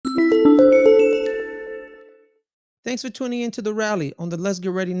Thanks for tuning in to The Rally on the Let's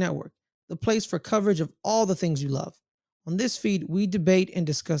Get Ready Network, the place for coverage of all the things you love. On this feed, we debate and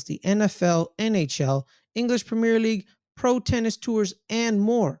discuss the NFL, NHL, English Premier League, pro tennis tours, and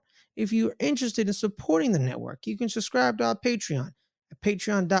more. If you are interested in supporting the network, you can subscribe to our Patreon at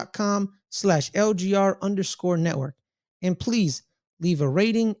patreon.com/LGR_network. And please leave a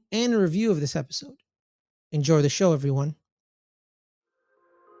rating and a review of this episode. Enjoy the show, everyone.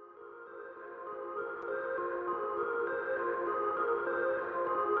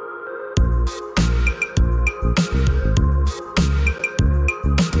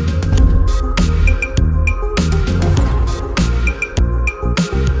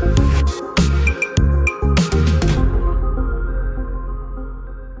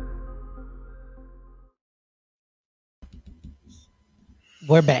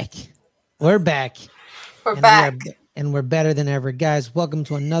 We're back. We're back. We're back. And we're better than ever. Guys, welcome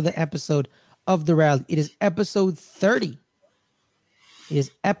to another episode of The Rally. It is episode 30. It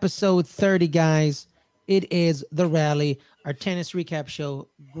is episode 30, guys. It is The Rally, our tennis recap show,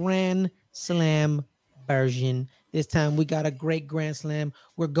 Grand Slam version. This time we got a great Grand Slam.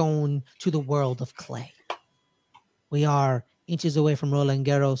 We're going to the world of clay. We are inches away from Roland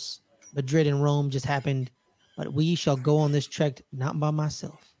Garros. Madrid and Rome just happened. But we shall go on this trek not by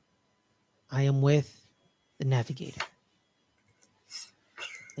myself. I am with the Navigator.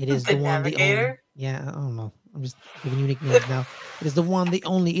 It is the one, the only. Yeah, I don't know. I'm just giving you nicknames now. It is the one, the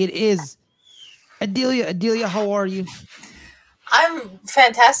only. It is Adelia. Adelia, how are you? I'm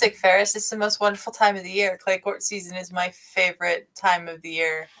fantastic, Ferris. It's the most wonderful time of the year. Clay court season is my favorite time of the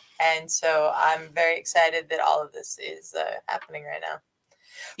year. And so I'm very excited that all of this is happening right now.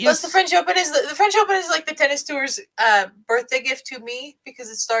 Yes. Plus, the French Open is like the tennis tour's birthday gift to me, because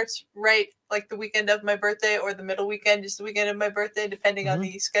it starts right like the weekend of my birthday, or the middle weekend is the weekend of my birthday, depending on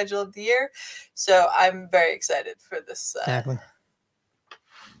the schedule of the year. So I'm very excited for this. Exactly. Okay.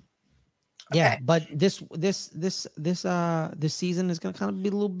 Yeah, but this season is gonna kind of be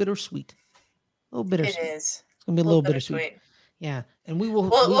a little bittersweet. A little bittersweet. It is. It's gonna be a little bittersweet. Yeah, and we'll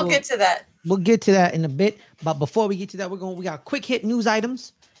get to that. We'll get to that in a bit. But before we get to that, we got quick hit news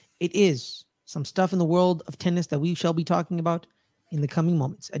items. It is some stuff in the world of tennis that we shall be talking about in the coming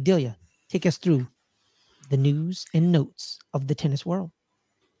moments. Adelia, take us through the news and notes of the tennis world.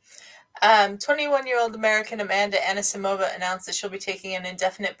 21-year-old American Amanda Anisimova announced that she'll be taking an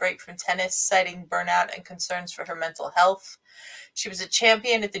indefinite break from tennis, citing burnout and concerns for her mental health. She was a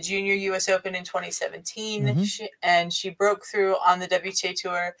champion at the Junior U.S. Open in 2017, and she broke through on the WTA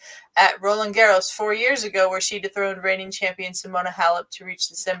Tour at Roland Garros 4 years ago, where she dethroned reigning champion Simona Halep to reach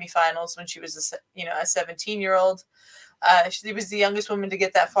the semifinals when she was a 17-year-old. She was the youngest woman to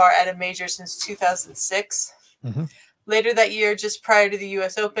get that far at a major since 2006. Later that year, just prior to the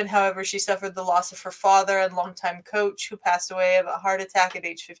U.S. Open, however, she suffered the loss of her father and longtime coach, who passed away of a heart attack at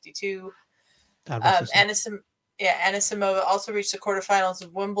age 52. Anisimova also reached the quarterfinals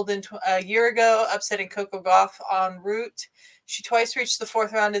of Wimbledon a year ago, upsetting Coco Gauff en route. She twice reached the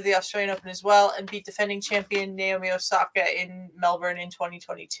fourth round of the Australian Open as well, and beat defending champion Naomi Osaka in Melbourne in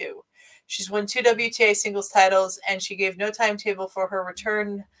 2022. She's won 2 WTA singles titles, and she gave no timetable for her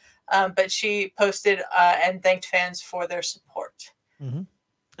return, but she posted and thanked fans for their support.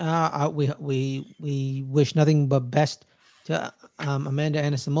 We wish nothing but best to Amanda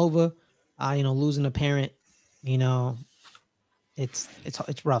Anisimova. Losing a parent, it's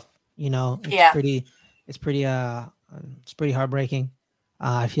rough. It's pretty heartbreaking.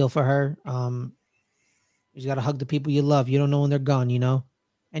 I feel for her. You just gotta hug the people you love. You don't know when they're gone,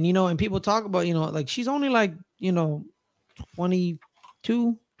 and people talk about, like she's only like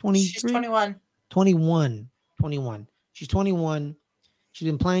 22, 23. She's 21. 21. She's 21.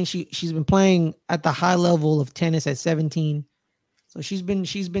 She's been playing at the high level of tennis at 17. So she's been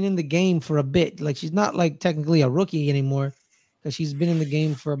in the game for a bit. Like, she's not like technically a rookie anymore, because she's been in the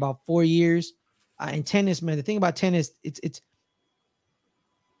game for about 4 years. And tennis, man, the thing about tennis, it's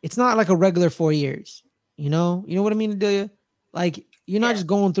not like a regular 4 years. You know what I mean, Adelia? Like, you're not just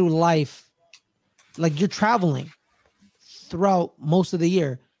going through life. Like, you're traveling throughout most of the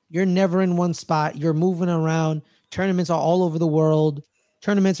year. You're never in one spot. You're moving around. Tournaments are all over the world.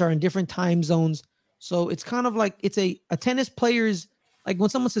 Tournaments are in different time zones. So it's kind of like, it's a tennis player's, like when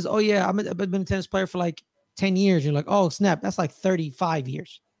someone says, oh yeah, I've been a tennis player for like 10 years. You're like, oh snap, that's like 35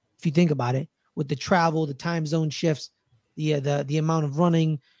 years. If you think about it, with the travel, the time zone shifts, the amount of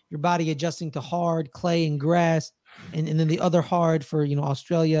running, your body adjusting to hard clay and grass, and then the other hard for,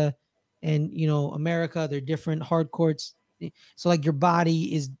 Australia and, America, they're different hard courts. So like your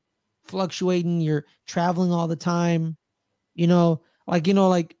body is fluctuating. You're traveling all the time,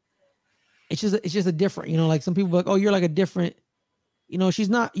 like it's just a different, like some people are like, oh, you're like a different, she's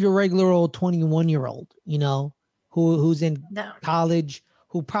not your regular old 21-year-old, who's in No. college,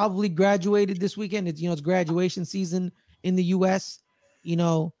 who probably graduated this weekend. It's graduation season in the US.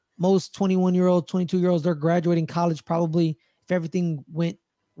 Most 21-year-olds, 22-year-olds, they're graduating college probably, if everything went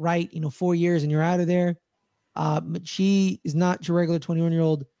right, 4 years and you're out of there. But she is not your regular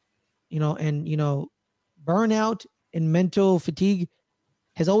 21-year-old, and burnout and mental fatigue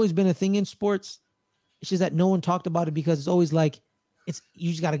has always been a thing in sports. It's just that no one talked about it because it's always like, you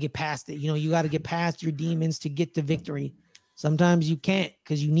just got to get past it. You got to get past your demons to get to victory. Sometimes you can't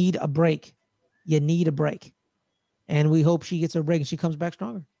because you need a break. You need a break. And we hope she gets a break and she comes back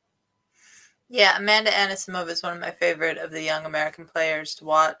stronger. Yeah, Amanda Anisimova is one of my favorite of the young American players to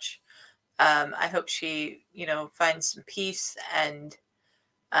watch. I hope she, finds some peace and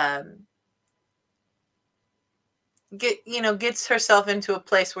gets herself into a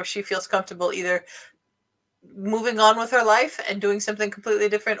place where she feels comfortable either moving on with her life and doing something completely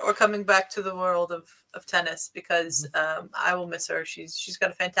different or coming back to the world of tennis, because I will miss her. She's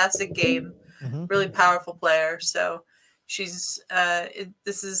got a fantastic game, really powerful player. So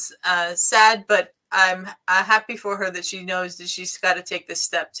this is sad, but I'm happy for her that she knows that she's got to take this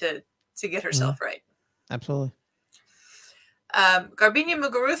step to get herself right. Absolutely. Garbiñe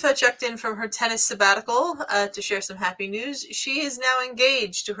Muguruza checked in from her tennis sabbatical to share some happy news. She is now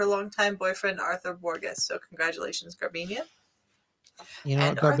engaged to her longtime boyfriend, Arthur Borges. So congratulations, Garbiñe. You know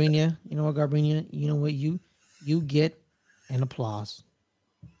what, Garbiñe? You know what, Garbiñe? You know what? You get an applause.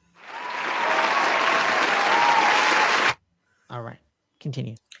 All right.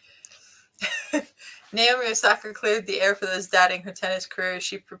 Continue. Naomi Osaka cleared the air for those doubting her tennis career as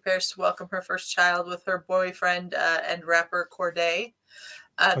she prepares to welcome her first child with her boyfriend and rapper Corday.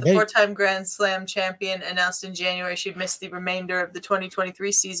 The four-time Grand Slam champion announced in January she'd miss the remainder of the 2023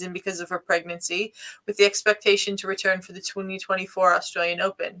 season because of her pregnancy, with the expectation to return for the 2024 Australian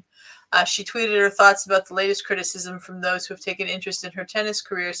Open. She tweeted her thoughts about the latest criticism from those who have taken interest in her tennis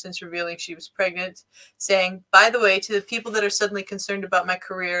career since revealing she was pregnant, saying, "By the way, to the people that are suddenly concerned about my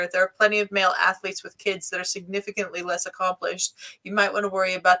career, there are plenty of male athletes with kids that are significantly less accomplished. You might want to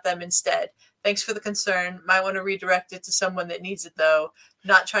worry about them instead. Thanks for the concern. Might want to redirect it to someone that needs it, though.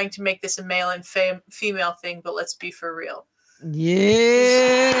 Not trying to make this a male and female thing, but let's be for real."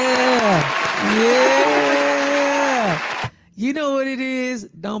 Yeah. Yeah. You know what it is.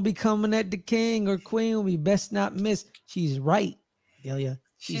 Don't be coming at the king or queen. We best not miss. She's right, Delia.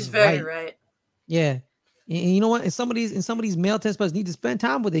 She's very right. Yeah. And you know what? And some of these male tennis players need to spend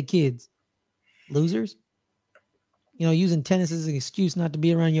time with their kids. Losers. Using tennis as an excuse not to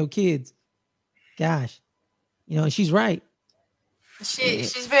be around your kids. Gosh. She's right.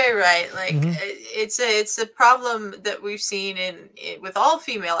 She's very right. Like it's a problem that we've seen with all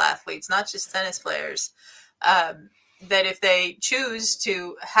female athletes, not just tennis players. That if they choose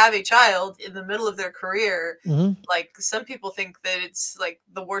to have a child in the middle of their career, like some people think that it's like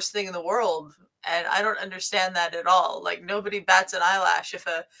the worst thing in the world. And I don't understand that at all. Like nobody bats an eyelash if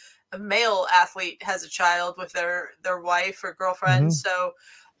a male athlete has a child with their wife or girlfriend. So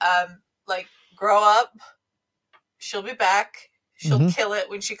like grow up, she'll be back. She'll kill it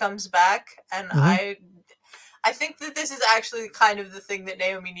when she comes back. And I think that this is actually kind of the thing that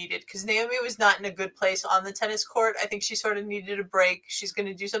Naomi needed, because Naomi was not in a good place on the tennis court. I think she sort of needed a break. She's going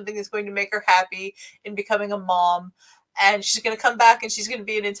to do something that's going to make her happy in becoming a mom. And she's going to come back and she's going to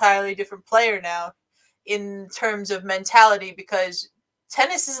be an entirely different player now in terms of mentality, because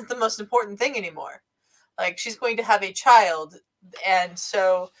tennis isn't the most important thing anymore. Like she's going to have a child. And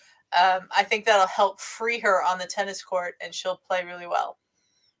so I think that'll help free her on the tennis court and she'll play really well.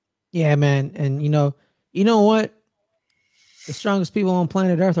 Yeah, man. And you know what? The strongest people on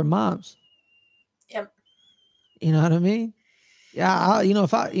planet Earth are moms. Yep. You know what I mean? Yeah. I'll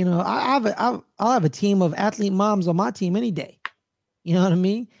have a team of athlete moms on my team any day. You know what I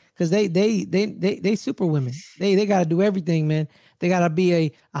mean? Because they super women. They got to do everything, man. They got to be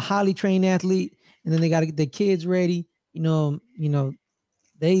a highly trained athlete, and then they got to get their kids ready. They're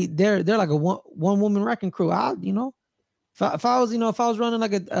like a one woman wrecking crew. If I was running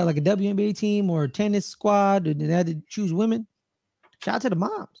like a WNBA team or a tennis squad and they had to choose women, shout out to the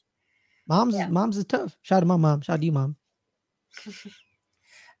moms. Moms is tough. Shout out to my mom. Shout out to you, mom.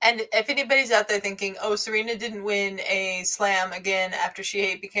 And if anybody's out there thinking, oh, Serena didn't win a slam again after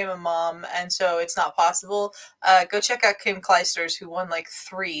she became a mom, and so it's not possible, go check out Kim Clijsters, who won like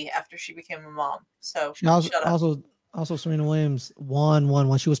 3 after she became a mom. So also Serena Williams won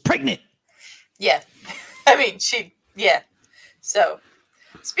when she was pregnant. Yeah. I mean, yeah. So,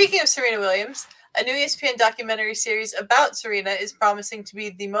 speaking of Serena Williams, A new ESPN documentary series about Serena is promising to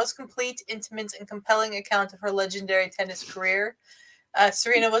be the most complete, intimate, and compelling account of her legendary tennis career.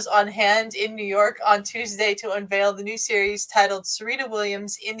 Serena was on hand in New York on Tuesday to unveil the new series titled Serena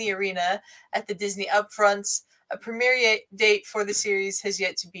Williams in the Arena at the Disney Upfronts. A premiere date for the series has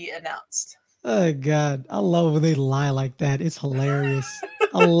yet to be announced. Oh God, I love when they lie like that. It's hilarious.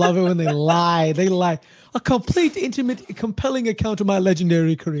 I love it when they lie. They lie. A complete, intimate, compelling account of my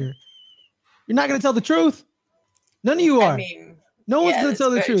legendary career. You're not gonna tell the truth. None of you are. I mean, no one's yeah, gonna that's tell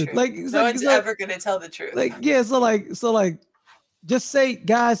the very truth. true. Like it's No like one's it's like, ever going to tell the truth. like yeah. So like, just say,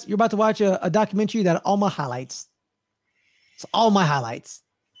 guys, you're about to watch a documentary that all my highlights. It's all my highlights,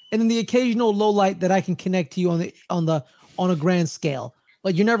 and then the occasional low light that I can connect to you on a grand scale.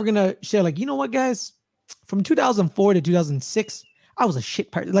 Like you're never gonna share. Like, you know what, guys, from 2004 to 2006, I was a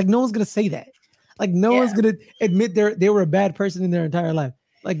shit person. Like no one's gonna say that. Like no one's gonna admit they were a bad person in their entire life.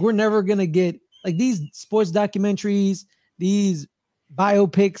 Like we're never gonna get like these sports documentaries, these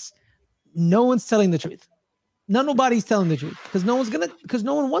biopics. No one's telling the truth. Nobody's telling the truth because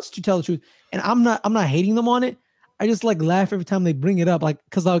no one wants to tell the truth. And I'm not hating them on it. I just like laugh every time they bring it up. Like,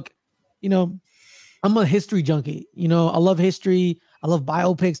 cause like, you know, I'm a history junkie. You know, I love history. I love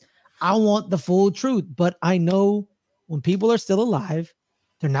biopics. I want the full truth, but I know when people are still alive,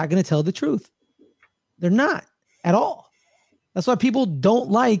 they're not going to tell the truth. They're not at all. That's why people don't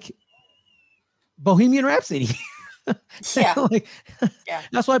like Bohemian Rhapsody. Yeah. Like, yeah.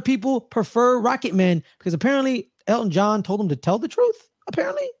 That's why people prefer Rocket Man, because apparently Elton John told him to tell the truth,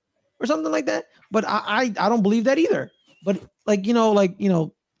 apparently, or something like that. But I don't believe that either. But like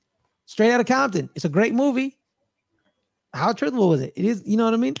Straight Outta Compton, it's a great movie. How truthful was it? It is, you know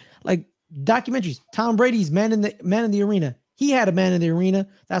what I mean? Like documentaries. Tom Brady's man in the arena. He had a man in the arena.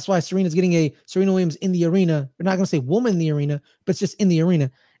 That's why Serena's getting a Serena Williams in the arena. We're not gonna say woman in the arena, but it's just in the arena.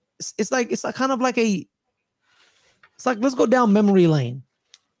 It's like kind of like it's like, let's go down memory lane.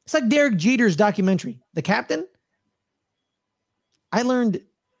 It's like Derek Jeter's documentary, The Captain. I learned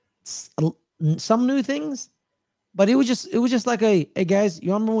some new things, but it was just like hey guys,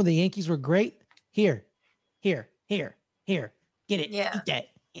 you remember when the Yankees were great? Here, get it, Yeah. eat that.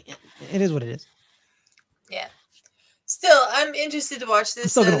 It is what it is. Yeah. Still, I'm interested to watch this. I'm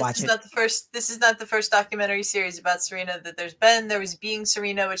still gonna watch it. This is not the first documentary series about Serena that there's been. There was Being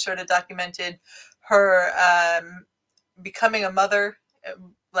Serena, which sort of documented her becoming a mother.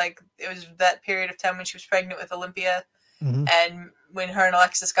 Like it was that period of time when she was pregnant with Olympia, and when her and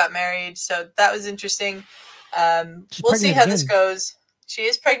Alexis got married. So that was interesting. We'll see how this goes. She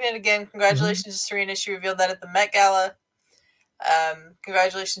is pregnant again. Congratulations to Serena. She revealed that at the Met Gala.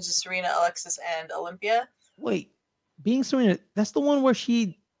 Congratulations to Serena, Alexis, and Olympia. Wait, Being Serena, that's the one where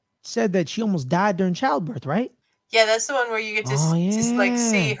she said that she almost died during childbirth, right? Yeah, that's the one where you get to just like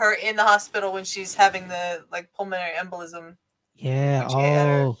see her in the hospital when she's having the like pulmonary embolism. Yeah.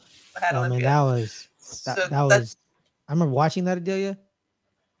 Man, that was. I remember watching that, Adelia.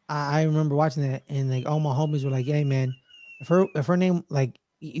 I remember watching that, and like all my homies were like, "Hey, man, if her name like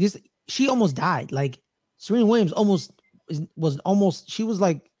she almost died. Like Serena Williams was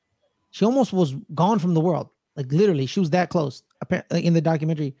gone from the world. Like literally, she was that close. Apparently, in the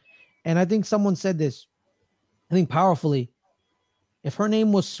documentary, and I think someone said this. I think powerfully, if her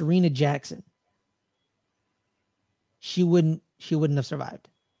name was Serena Jackson, she wouldn't have survived.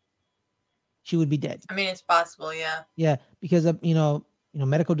 She would be dead. I mean, it's possible, yeah. Yeah, because of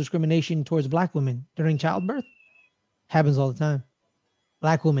medical discrimination towards Black women during childbirth happens all the time.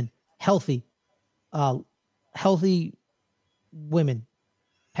 Black women, healthy women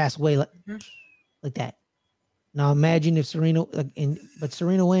pass away like that. Now imagine if Serena, but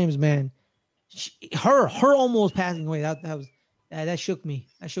Serena Williams, man, her almost passing away. That shook me.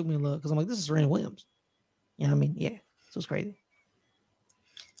 That shook me a little because I'm like, this is Serena Williams. You know what I mean? Yeah, so it's crazy.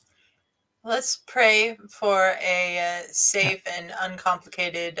 Let's pray for a safe and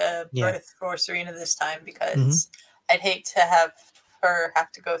uncomplicated birth for Serena this time, because I'd hate to have her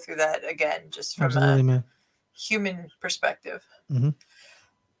have to go through that again, just from a human perspective.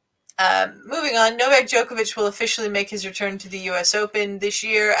 Moving on, Novak Djokovic will officially make his return to the U.S. Open this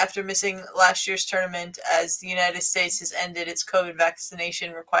year after missing last year's tournament, as the United States has ended its COVID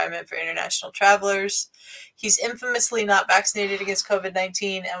vaccination requirement for international travelers. He's infamously not vaccinated against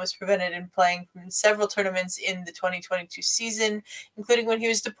COVID-19 and was prevented in playing from several tournaments in the 2022 season, including when he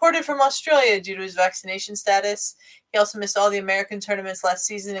was deported from Australia due to his vaccination status. He also missed all the American tournaments last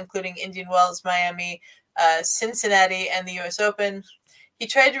season, including Indian Wells, Miami, Cincinnati, and the U.S. Open. He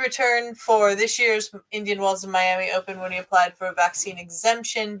tried to return for this year's Indian Wells and Miami Open when he applied for a vaccine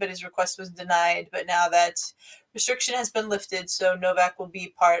exemption, but his request was denied. But now that restriction has been lifted, so Novak will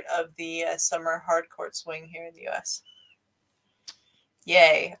be part of the summer hard court swing here in the U.S.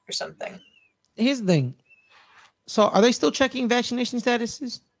 Yay, or something. Here's the thing. So are they still checking vaccination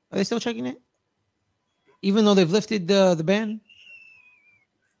statuses? Are they still checking it? Even though they've lifted the ban?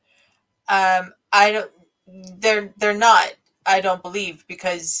 I don't. They're not. I don't believe,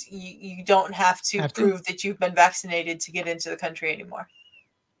 because you don't have to prove that you've been vaccinated to get into the country anymore.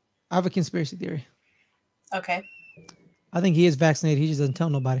 I have a conspiracy theory. Okay. I think he is vaccinated. He just doesn't tell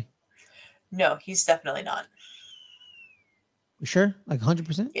nobody. No, he's definitely not. You sure? Like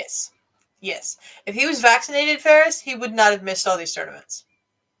 100%? Yes. Yes. If he was vaccinated, Ferris, he would not have missed all these tournaments.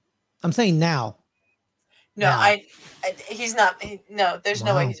 I'm saying now. No, now. He's not. No, there's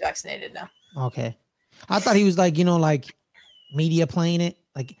no way he's vaccinated now. Okay. I thought he was like, like media playing it.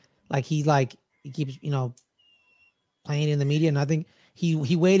 Like he keeps, playing in the media. And I think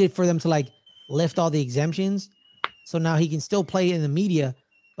he waited for them to like lift all the exemptions. So now he can still play in the media,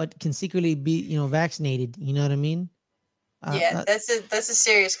 but can secretly be, vaccinated. You know what I mean? Yeah, that's a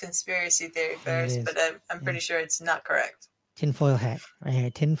serious conspiracy theory, Ferris, but I'm pretty sure it's not correct. Tinfoil hat. Right here.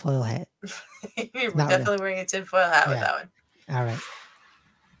 Tinfoil hat. You're definitely wearing a tinfoil hat with that one. All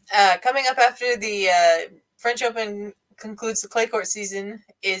right. Coming up after the French Open concludes the clay court season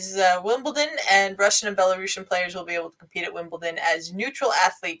is Wimbledon, and Russian and Belarusian players will be able to compete at Wimbledon as neutral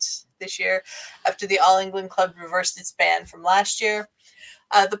athletes this year after the All England Club reversed its ban from last year.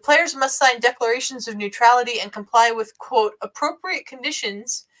 The players must sign declarations of neutrality and comply with, quote, appropriate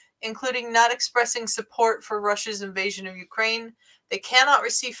conditions, including not expressing support for Russia's invasion of Ukraine. They cannot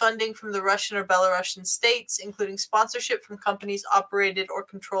receive funding from the Russian or Belarusian states, including sponsorship from companies operated or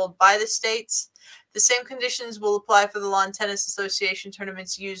controlled by the states. The same conditions will apply for the Lawn Tennis Association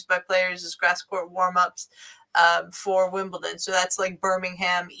tournaments used by players as grass court warm-ups for Wimbledon. So that's like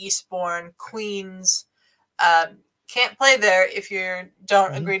Birmingham, Eastbourne, Queens. Can't play there if you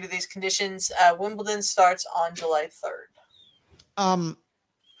don't agree to these conditions. Wimbledon starts on July 3rd.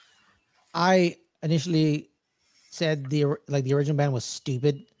 I initially said the original ban was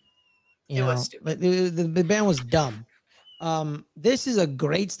stupid. It was stupid. But the ban was dumb. This is a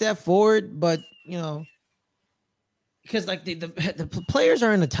great step forward, but because like the players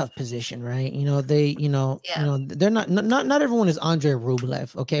are in a tough position, right? They're not everyone is Andrei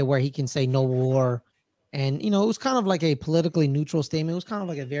Rublev, okay, where he can say no war. And, it was kind of like a politically neutral statement. It was kind of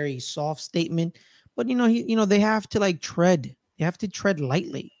like a very soft statement, but, they have to like tread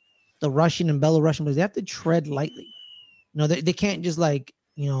lightly. The Russian and Belarusian players, they have to tread lightly. They can't just like,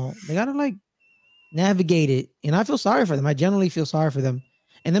 they got to like navigate it. And I feel sorry for them. I generally feel sorry for them.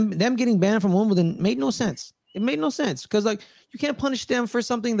 And them getting banned from Wimbledon made no sense. It made no sense because like you can't punish them for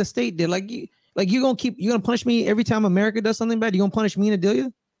something the state did. You're gonna punish me every time America does something bad. You're gonna punish me in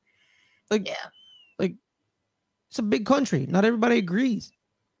Adelia? It's a big country. Not everybody agrees.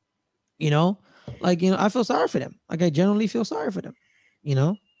 I feel sorry for them. Like I generally feel sorry for them.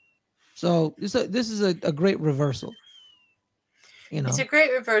 So this is a great reversal. It's a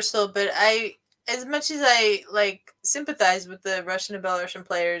great reversal, but as much as I like sympathize with the Russian and Belarusian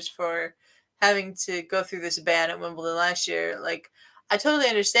players for having to go through this ban at Wimbledon last year, like I totally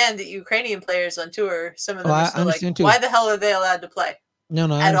understand that Ukrainian players on tour, some of them are still like, why the hell are they allowed to play? No,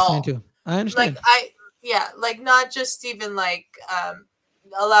 I understand too. I understand. Not just even like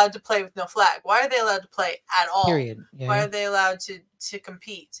allowed to play with no flag. Why are they allowed to play at all? Period. Yeah. Why are they allowed to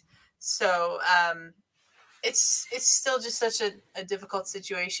compete? So it's still just such a difficult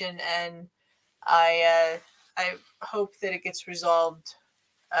situation, and I hope that it gets resolved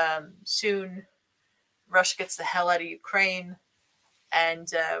soon. Russia gets the hell out of Ukraine,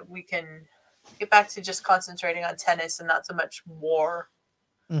 and we can get back to just concentrating on tennis and not so much war.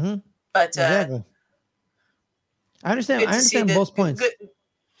 Mm-hmm. But exactly. I understand both points.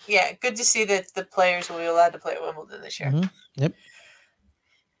 Good to see that the players will be allowed to play at Wimbledon this year. Mm-hmm. Yep.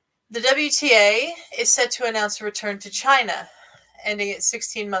 The WTA is set to announce a return to China, ending its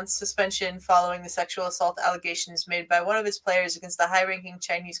 16-month suspension following the sexual assault allegations made by one of its players against the high-ranking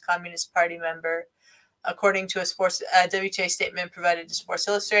Chinese Communist Party member, according to a WTA statement provided to Sports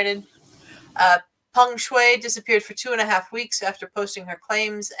Illustrated. Peng Shuai disappeared for 2.5 weeks after posting her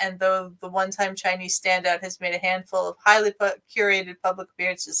claims, and though the one-time Chinese standout has made a handful of highly curated public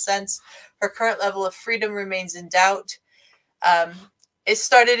appearances since, her current level of freedom remains in doubt. It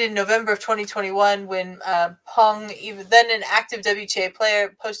started in November of 2021 when Peng, even then an active WTA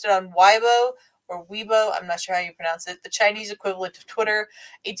player, posted on Weibo or Weibo, I'm not sure how you pronounce it, the Chinese equivalent of Twitter,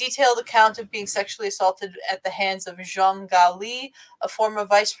 a detailed account of being sexually assaulted at the hands of Zhang Gaoli, a former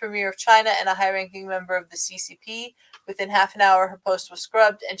vice premier of China and a high-ranking member of the CCP. Within half an hour, her post was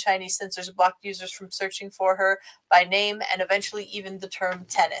scrubbed, and Chinese censors blocked users from searching for her by name and eventually even the term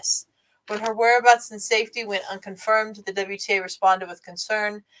tennis. When her whereabouts and safety went unconfirmed, the WTA responded with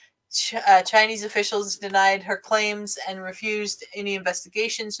concern. Chinese officials denied her claims and refused any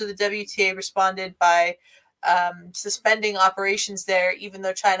investigation, so the WTA responded by suspending operations there, even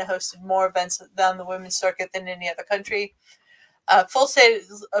though China hosted more events on the women's circuit than any other country. Full set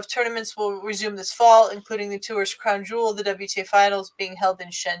of tournaments will resume this fall, including the tour's crown jewel, the WTA Finals, being held in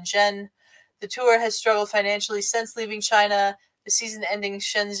Shenzhen. The tour has struggled financially since leaving China. The season-ending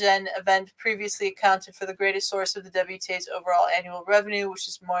Shenzhen event previously accounted for the greatest source of the WTA's overall annual revenue, which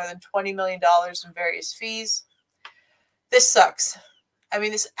is more than $20 million in various fees. This sucks. I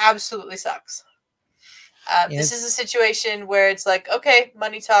mean, this absolutely sucks. This is a situation where it's like, okay,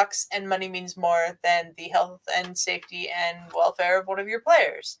 money talks, and money means more than the health and safety and welfare of one of your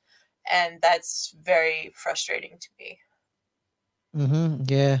players. And that's very frustrating to me.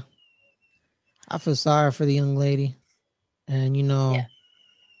 Yeah. I feel sorry for the young lady. And,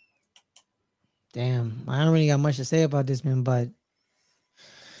 damn, I don't really got much to say about this, man, but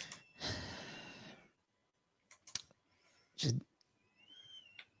just,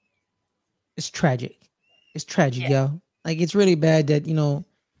 it's tragic. It's tragic, yo. Like, it's really bad that,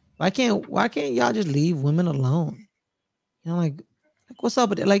 why can't y'all just leave women alone? Like what's up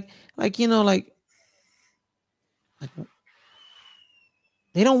with it? Like, they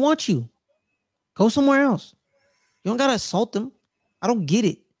don't want you. Go somewhere else. You don't gotta assault them. I don't get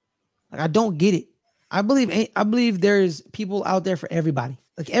it. Like, I don't get it. I believe there's people out there for everybody.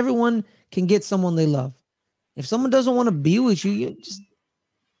 Like, everyone can get someone they love. If someone doesn't want to be with you, you just,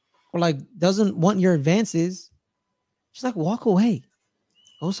 or like doesn't want your advances, just like walk away.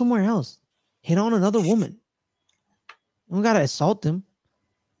 Go somewhere else. Hit on another woman. You don't gotta assault them.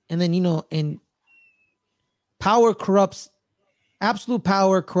 And then, and power corrupts. Absolute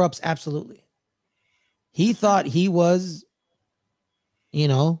power corrupts absolutely. He thought he was,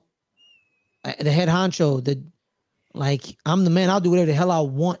 the head honcho, I'm the man, I'll do whatever the hell I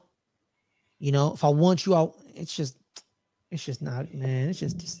want. If I want you, it's just not, man.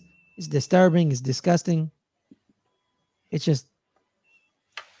 It's disturbing. It's disgusting. It's just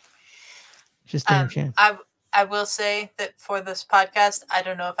damn shame. I will say that for this podcast, I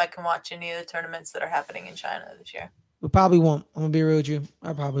don't know if I can watch any of the tournaments that are happening in China this year. We probably won't. I'm gonna be real with you.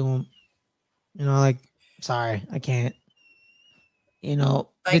 I probably won't. Sorry, I can't. Like,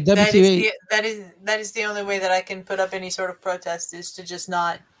 the WTA, that is the only way that I can put up any sort of protest, is to just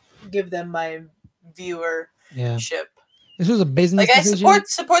not give them my viewership. Yeah. This was a business decision. I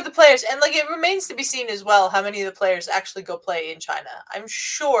support the players, and it remains to be seen as well how many of the players actually go play in China. I'm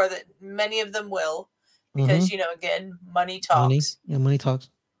sure that many of them will, because again, money talks. Money talks.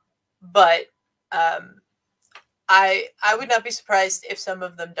 But I would not be surprised if some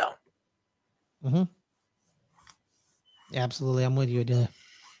of them don't. Yeah, absolutely, I'm with you, Adela.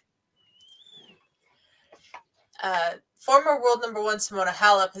 Former world number one Simona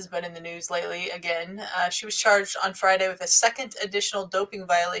Halep has been in the news lately again. She was charged on Friday with a second additional doping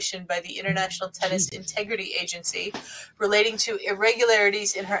violation by the International Tennis Integrity Agency relating to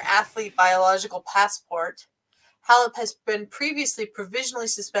irregularities in her athlete biological passport. Halep has been previously provisionally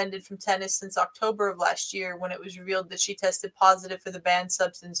suspended from tennis since October of last year, when it was revealed that she tested positive for the banned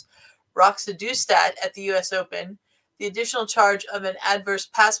substance roxadustat at the U.S. Open. The additional charge of an adverse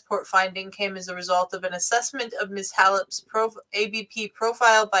passport finding came as a result of an assessment of Ms. Halep's ABP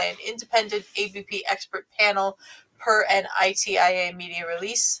profile by an independent ABP expert panel, per an ITIA media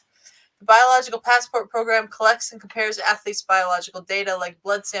release. The Biological Passport Program collects and compares athletes' biological data, like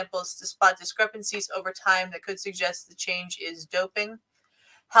blood samples, to spot discrepancies over time that could suggest the change is doping.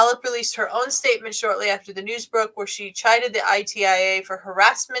 Halep released her own statement shortly after the news broke, where she chided the ITIA for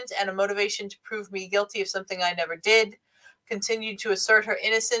harassment and a motivation to prove me guilty of something I never did, continued to assert her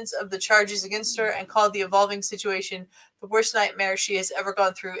innocence of the charges against her, and called the evolving situation the worst nightmare she has ever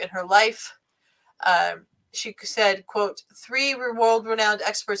gone through in her life. She said, quote, 3 world-renowned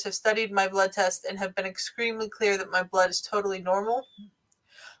experts have studied my blood test and have been extremely clear that my blood is totally normal.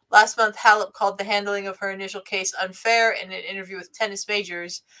 Last month, Halep called the handling of her initial case unfair in an interview with Tennis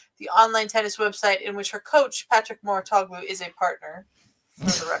Majors, the online tennis website in which her coach, Patrick Mouratoglou, is a partner, for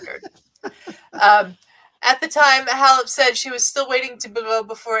the record. At the time, Halep said she was still waiting to go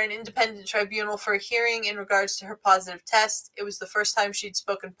before an independent tribunal for a hearing in regards to her positive test. It was the first time she'd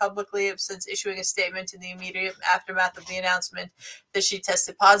spoken publicly since issuing a statement in the immediate aftermath of the announcement that she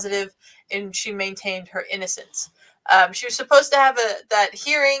tested positive, and she maintained her innocence. She was supposed to have that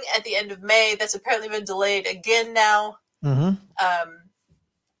hearing at the end of May. That's apparently been delayed again now.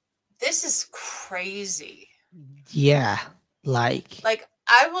 This is crazy. Yeah, like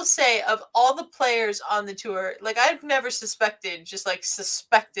I will say, of all the players on the tour, I've never suspected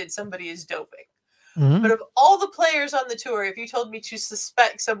somebody is doping. But of all the players on the tour, if you told me to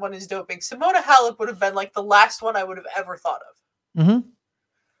suspect someone is doping, Simona Halep would have been the last one I would have ever thought of.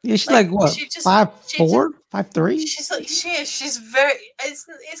 Yeah, she's what? 5'4", 5'3"? She's very.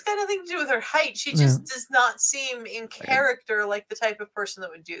 It's got nothing to do with her height. She just does not seem in character like the type of person that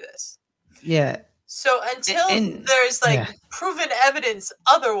would do this. Yeah. So until there's proven evidence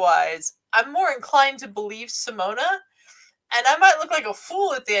otherwise, I'm more inclined to believe Simona, and I might look like a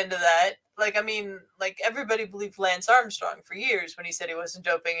fool at the end of that. Everybody believed Lance Armstrong for years when he said he wasn't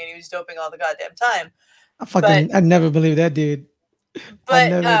doping, and he was doping all the goddamn time. I never believed that dude. But I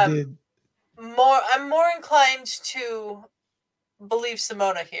never did. I'm more inclined to believe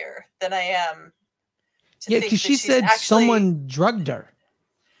Simona here than I am to think that she said someone drugged her.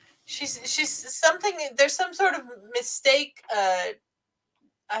 She's something. There's some sort of mistake. Let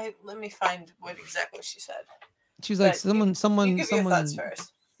me find what exactly she said. She's like someone. You give your thoughts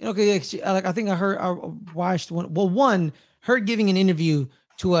first. Okay, yeah. I think I watched one. Well, one, her giving an interview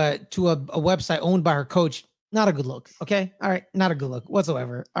to a website owned by her coach. Not a good look. Okay, all right, not a good look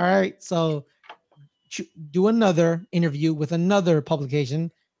whatsoever. All right, so do another interview with another publication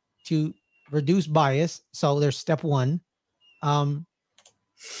to reduce bias. So there's step one.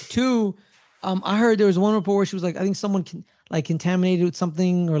 Two, I heard there was one report where she was like, I think someone contaminated with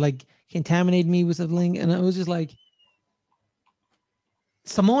something or contaminated me with something, and it was just like,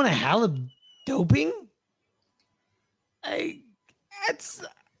 Simona Halep doping? I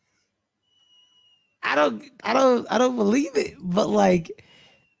don't believe it, but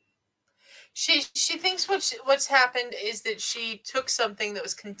she thinks what's happened is that she took something that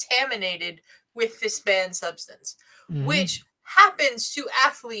was contaminated with this banned substance, which happens to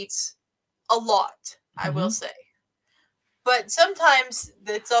athletes a lot, I will say. But sometimes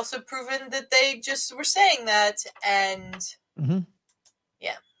it's also proven that they just were saying that, and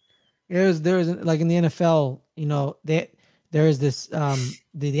yeah. There's in the NFL, there is this the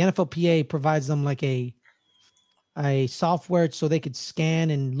NFLPA provides them a software so they could scan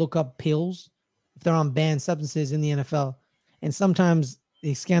and look up pills if they're on banned substances in the NFL. And sometimes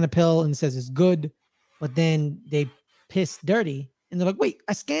they scan a pill and it says it's good, but then they piss dirty and they're like, wait,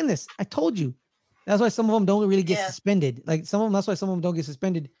 I scanned this. I told you. That's why some of them don't really get suspended. That's why some of them don't get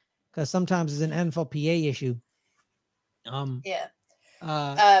suspended, because sometimes it's an NFLPA issue. This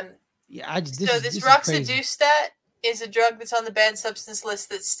roxadustat is a drug that's on the banned substance list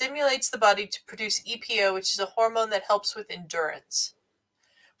that stimulates the body to produce EPO, which is a hormone that helps with endurance,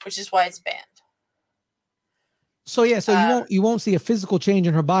 which is why it's banned. So you won't see a physical change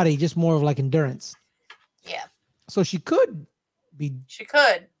in her body, just more of endurance. Yeah. So she could be. She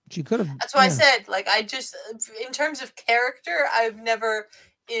could. She could have. That's why I said, I just, in terms of character, I've never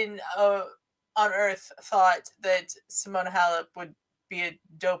on earth thought that Simona Halep would be a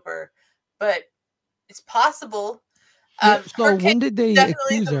doper, but it's possible. So when did they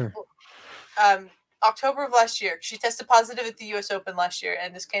accuse her? October of last year. She tested positive at the U.S. Open last year,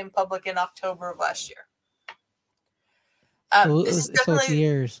 and this came public in October of last year. So it's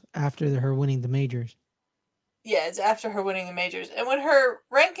years after her winning the majors. Yeah, it's after her winning the majors. And when her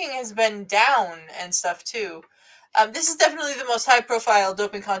ranking has been down and stuff too, this is definitely the most high-profile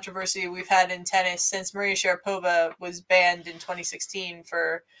doping controversy we've had in tennis since Maria Sharapova was banned in 2016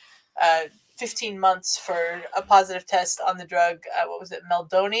 for 15 months for a positive test on the drug. What was it,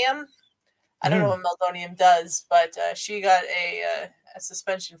 meldonium? I don't know what meldonium does, but she got a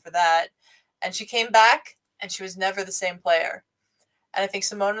suspension for that. And she came back, and she was never the same player. And I think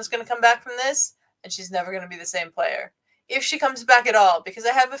Simona's going to come back from this, and she's never going to be the same player. If she comes back at all, because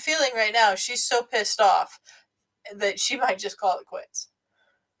I have a feeling right now she's so pissed off that she might just call it quits.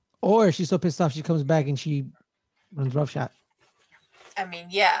 Or she's so pissed off she comes back and she runs roughshod. I mean,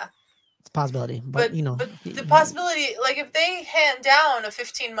 yeah. It's a possibility. But the possibility, if they hand down a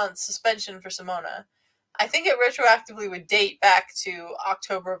 15-month suspension for Simona, I think it retroactively would date back to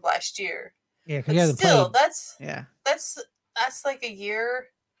October of last year. Yeah, because still, that's a year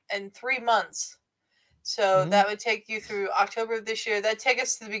and 3 months. So that would take you through October of this year. That'd take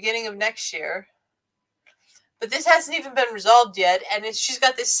us to the beginning of next year. But this hasn't even been resolved yet, and she's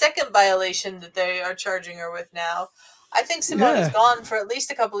got this second violation that they are charging her with now. I think Simona's gone for at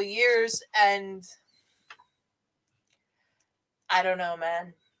least a couple of years, and I don't know,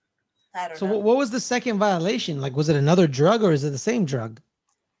 man. I don't know. So what was the second violation? Like, was it another drug or is it the same drug?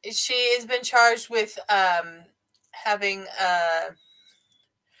 She has been charged with having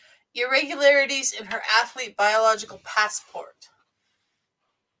irregularities in her athlete biological passport.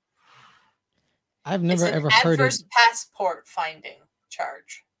 I've never ever heard it. Adverse passport finding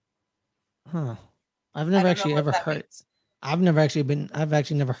charge. Huh. I've never actually ever heard it. I've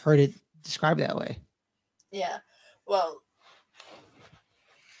actually never heard it described that way. Yeah. Well,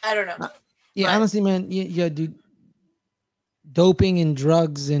 I don't know. Yeah, but honestly, man, yeah, dude, doping and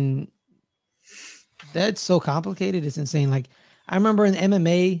drugs and that's so complicated. It's insane. Like, I remember in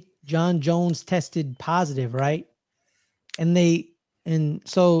MMA, John Jones tested positive, right? And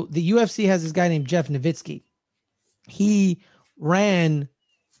so the UFC has this guy named Jeff Nowitzki. He ran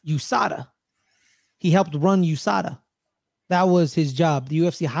USADA. He helped run USADA. That was his job. The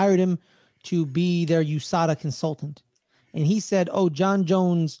UFC hired him to be their USADA consultant. And he said, oh, John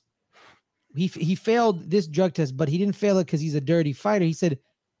Jones, he failed this drug test, but he didn't fail it because he's a dirty fighter. He said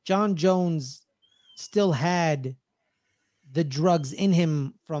John Jones still had the drugs in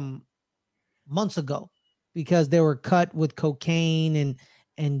him from months ago because they were cut with cocaine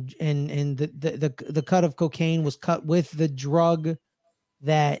and the cut of cocaine was cut with the drug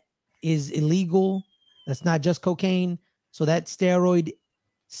that is illegal. That's not just cocaine. So that steroid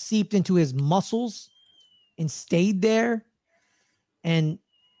seeped into his muscles and stayed there. And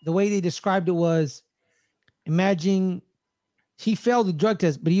the way they described it was, imagine he failed the drug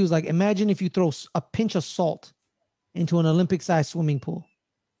test, but he was like, imagine if you throw a pinch of salt into an Olympic-sized swimming pool.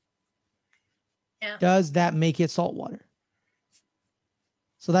 Yeah. Does that make it salt water?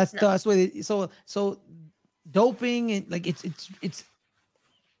 So that's the way. So doping and like it's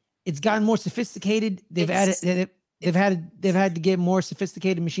gotten more sophisticated. They've had to get more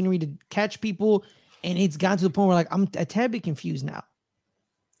sophisticated machinery to catch people, and it's gotten to the point where like I'm a tad bit confused now.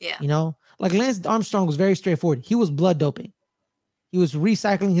 Yeah, you know, like Lance Armstrong was very straightforward. He was blood doping. He was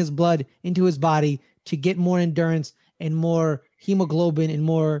recycling his blood into his body to get more endurance and more hemoglobin and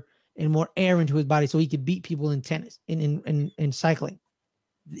more air into his body so he could beat people in tennis in cycling.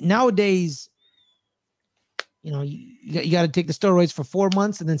 Nowadays, you know, you got to take the steroids for 4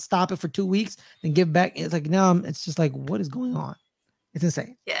 months and then stop it for 2 weeks, then give back. It's like now it's just like, what is going on? It's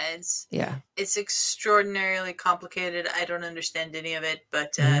insane. Yeah, it's extraordinarily complicated. I don't understand any of it,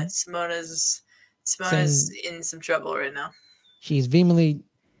 but Simona's in some trouble right now. She's vehemently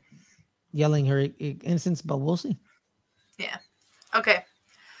yelling her innocence, but we'll see. Yeah. Okay.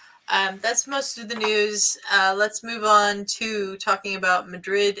 That's most of the news. Let's move on to talking about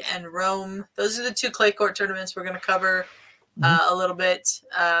Madrid and Rome. Those are the two clay court tournaments we're going to cover a little bit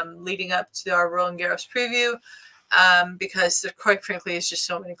leading up to our Roland Garros preview because there, quite frankly, is just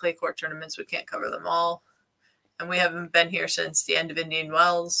so many clay court tournaments. We can't cover them all. And we haven't been here since the end of Indian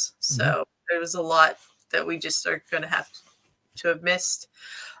Wells. So there was a lot that we just are going to have missed.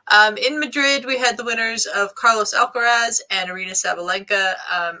 In Madrid, we had the winners of Carlos Alcaraz and Aryna Sabalenka.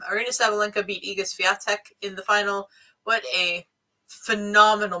 Aryna Sabalenka beat Iga Swiatek in the final. What a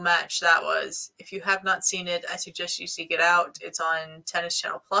phenomenal match that was. If you have not seen it, I suggest you seek it out. It's on Tennis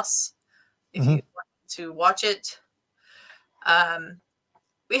Channel Plus if you want to watch it.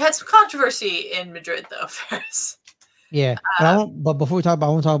 We had some controversy in Madrid, though, Ferris. Yeah, but before we talk about, I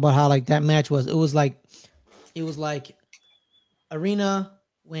want to talk about how like that match was. It was like Aryna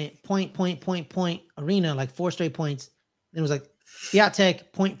went point, Aryna, like 4 straight points. Then it was like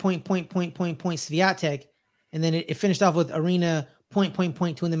Swiatek, point, Swiatek. And then it finished off with Aryna, point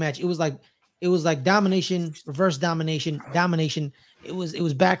to win the match. It was like domination, reverse domination. It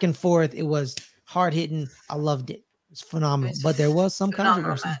was back and forth. It was hard hitting. I loved it. It was phenomenal. But there was some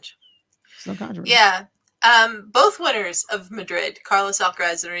controversy. Yeah. Both winners of Madrid, Carlos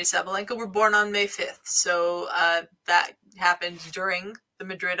Alcaraz and Aryna Sabalenka, were born on May 5th. So that happened during the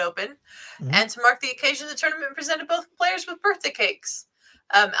Madrid Open. And to mark the occasion, the tournament presented both players with birthday cakes.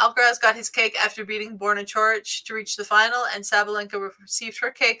 Alcaraz got his cake after beating Borna Coric to reach the final, and Sabalenka received her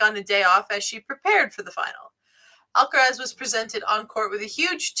cake on a day off as she prepared for the final. Alcaraz was presented on court with a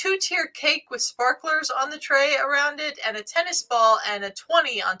huge 2-tier cake with sparklers on the tray around it and a tennis ball and a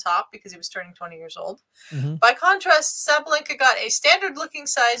 20 on top because he was turning 20 years old. By contrast, Sabalenka got a standard-looking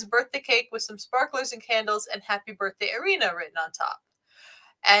size birthday cake with some sparklers and candles and Happy Birthday Aryna written on top.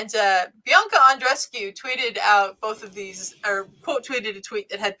 And Bianca Andreescu tweeted out both of these, or quote tweeted a tweet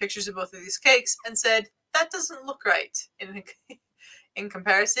that had pictures of both of these cakes and said, that doesn't look right in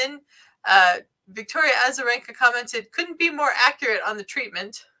comparison. Victoria Azarenka commented, couldn't be more accurate on the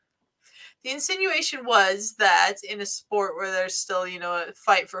treatment. The insinuation was that in a sport where there's still, a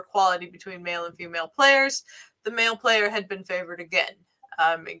fight for equality between male and female players, the male player had been favored again.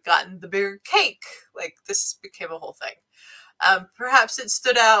 And gotten the bigger cake. Like, this became a whole thing. Perhaps it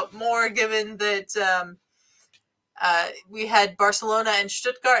stood out more given that we had Barcelona and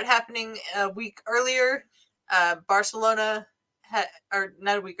Stuttgart happening a week earlier. Barcelona, or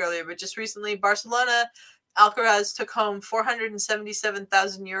not a week earlier, but just recently, Barcelona, Alcaraz took home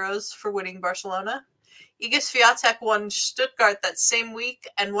 477,000 euros for winning Barcelona. Iga Swiatek won Stuttgart that same week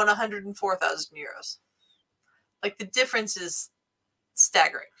and won 104,000 euros. Like, the difference is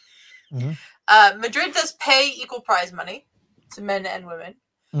staggering. Mm-hmm. Madrid does pay equal prize money to men and women.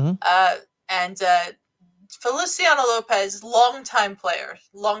 Mm-hmm. And Feliciano Lopez, longtime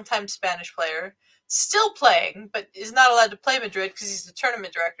Spanish player, still playing, but is not allowed to play Madrid because he's the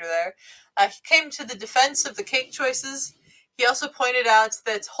tournament director there. He came to the defense of the cake choices. He also pointed out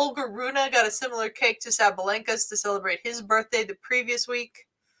that Holger Rune got a similar cake to Sabalenka's to celebrate his birthday the previous week.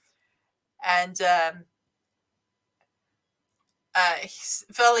 And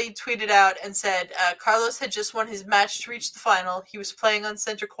Feli tweeted out and said, Carlos had just won his match to reach the final. He was playing on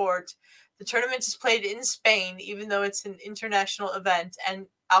center court. The tournament is played in Spain, even though it's an international event, and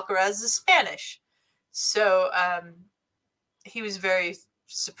Alcaraz is Spanish. So he was very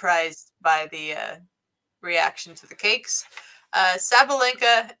surprised by the reaction to the cakes.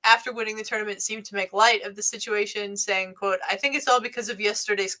 Sabalenka, after winning the tournament, seemed to make light of the situation, saying, quote, I think it's all because of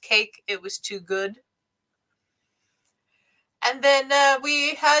yesterday's cake. It was too good. And then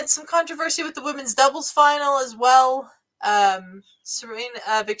we had some controversy with the women's doubles final as well.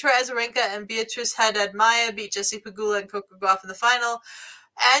 Victoria Azarenka and Beatriz Haddad-Maia beat Jessie Pegula and Coco Gauff in the final.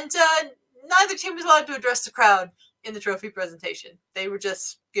 And neither team was allowed to address the crowd in the trophy presentation. They were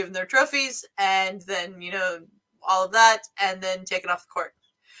just given their trophies and then, all of that, and then taken off the court.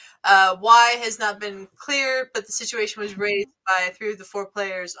 Why has not been clear, but the situation was raised by 3 of the 4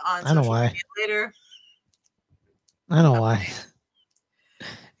 players on social media later. I know why.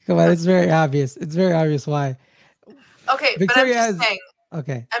 Come on, it's very obvious. It's very obvious why. Okay, Victoria but I'm just saying.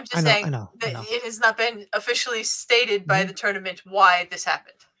 Okay. I'm just saying that it has not been officially stated by the tournament why this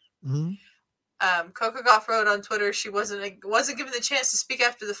happened. Mm-hmm. Coco Gauff wrote on Twitter she wasn't given the chance to speak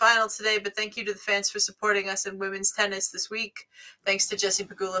after the final today, but thank you to the fans for supporting us in women's tennis this week. Thanks to Jessie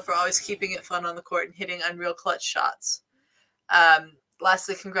Pegula for always keeping it fun on the court and hitting unreal clutch shots.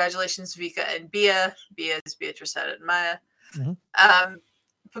 Lastly, congratulations, Vika and Bia. Bia is Beatrice Haddad-Maia. Mm-hmm.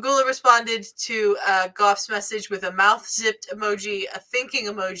 Pegula responded to Gauff's message with a mouth-zipped emoji, a thinking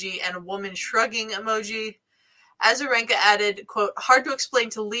emoji, and a woman shrugging emoji. Azarenka added, quote, hard to explain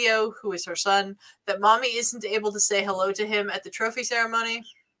to Leo, who is her son, that mommy isn't able to say hello to him at the trophy ceremony.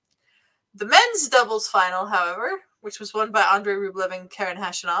 The men's doubles final, however, which was won by Andrei Rublev and Karen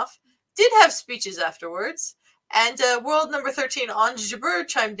Khachanov, did have speeches afterwards. And world number 13, Ons Jabeur,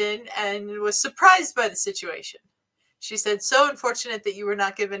 chimed in and was surprised by the situation. She said, so unfortunate that you were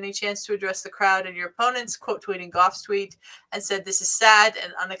not given any chance to address the crowd and your opponents, quote tweeting Gauff's tweet, and said, this is sad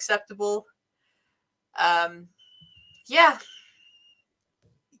and unacceptable. Yeah.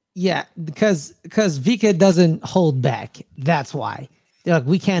 Yeah, because Vika doesn't hold back. That's why. They're like,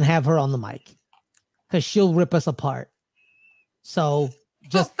 we can't have her on the mic because she'll rip us apart. So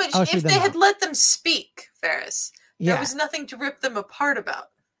just but if they had let them speak, Ferris, there was nothing to rip them apart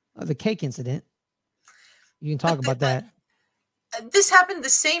about. The cake incident. You can talk about that. This happened the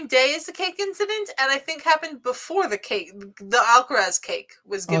same day as the cake incident, and I think happened before the cake. The Alcaraz cake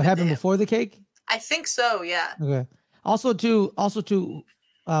was given. Oh, it happened before the cake? I think so, yeah. Okay. Also to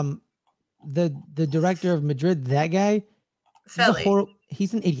the director of Madrid, that guy,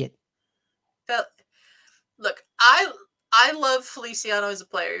 he's an idiot. Look, I love Feliciano as a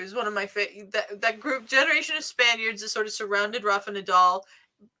player. He was one of my favorite. That group, generation of Spaniards that sort of surrounded Rafa Nadal,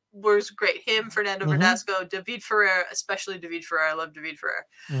 was great. Him, Fernando Verdasco, David Ferrer, especially David Ferrer. I love David Ferrer.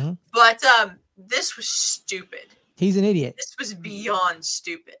 Mm-hmm. But this was stupid. He's an idiot. This was beyond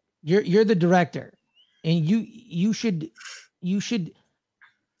stupid. You're the director, and you should.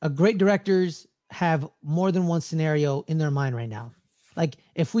 Great directors have more than one scenario in their mind right now. Like,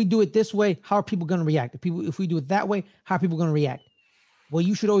 if we do it this way, how are people going to react? If we do it that way, how are people going to react? What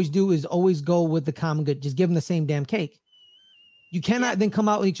you should always do is always go with the common good. Just give them the same damn cake. You cannot then come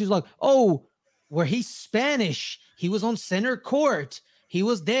out and choose like, oh, where he's Spanish, he was on center court, he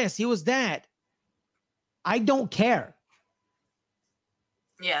was this, he was that. I don't care.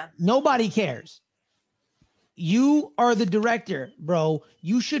 Yeah. Nobody cares. You are the director, bro.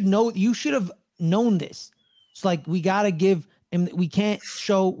 You should know. You should have known this. It's like, we got to give and we can't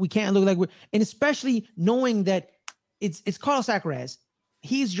look like we're, and especially knowing that it's Carlos Alcaraz.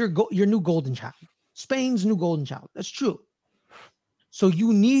 He's your new golden child, Spain's new golden child. That's true. So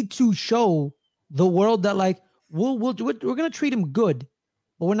you need to show the world that like we're gonna treat him good,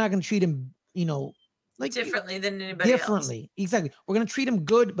 but we're not gonna treat him, like differently than anybody else. Exactly. We're gonna treat him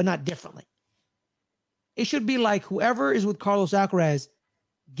good, but not differently. It should be like whoever is with Carlos Alcaraz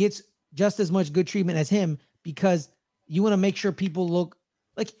gets just as much good treatment as him, because you want to make sure people look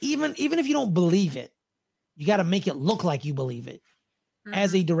like, even if you don't believe it, you got to make it look like you believe it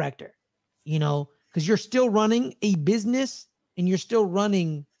as a director, because you're still running a business and you're still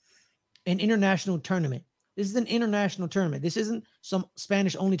running an international tournament. This is an international tournament. This isn't some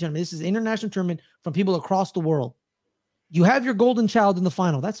Spanish only tournament. This is an international tournament from people across the world. You have your golden child in the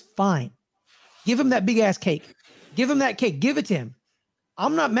final. That's fine. Give him that big ass cake. Give him that cake. Give it to him.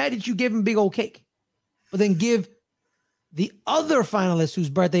 I'm not mad that you gave him big old cake, but then give the other finalist whose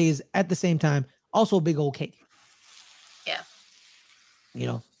birthday is at the same time also a big old cake.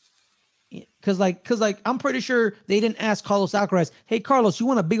 Yeah. Because I'm pretty sure they didn't ask Carlos Alcaraz, hey, Carlos, you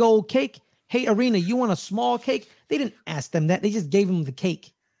want a big old cake? Hey, Arena, you want a small cake? They didn't ask them that. They just gave him the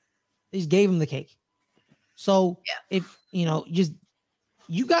cake. So if,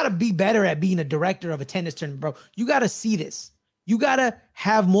 you got to be better at being a director of a tennis tournament, bro. You got to see this. You got to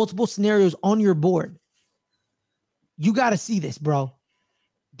have multiple scenarios on your board. You got to see this, bro.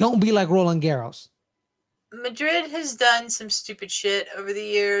 Don't be like Roland Garros. Madrid has done some stupid shit over the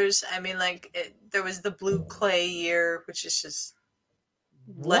years. I mean, there was the blue clay year, which is just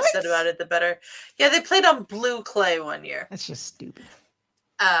less said about it, the better. Yeah, they played on blue clay one year. That's just stupid.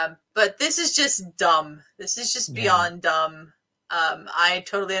 But this is just dumb. This is just beyond dumb. I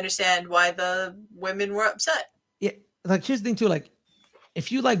totally understand why the women were upset. Yeah, here's the thing too. If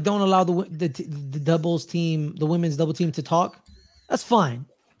you don't allow the doubles team, the women's double team to talk, that's fine.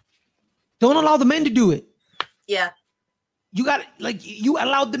 Don't allow the men to do it. Yeah. You got you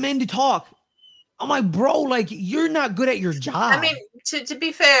allowed the men to talk. I'm like, bro, you're not good at your job. I mean, to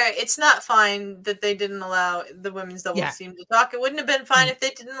be fair, it's not fine that they didn't allow the women's doubles team to talk. It wouldn't have been fine if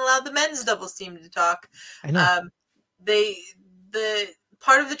they didn't allow the men's doubles team to talk. I know. The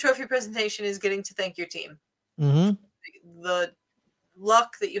part of the trophy presentation is getting to thank your team. Mm-hmm. The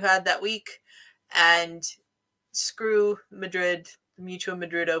luck that you had that week, and screw Madrid, the Mutua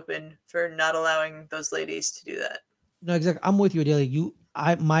Madrid Open, for not allowing those ladies to do that. No, exactly. I'm with you, Adelia.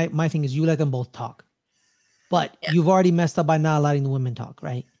 My thing is, you let them both talk, but you've already messed up by not allowing the women talk,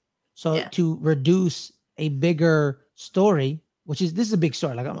 right? So to reduce a bigger story, this is a big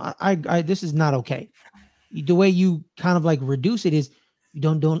story. This is not okay. The way you kind of reduce it is you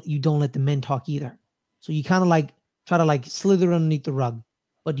don't let the men talk either. So you kind of try to slither underneath the rug,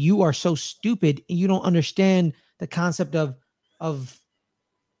 but you are so stupid and you don't understand the concept of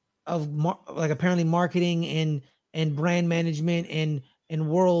apparently marketing and brand management and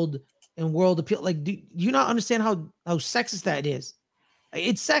world appeal. Do you not understand how sexist that is?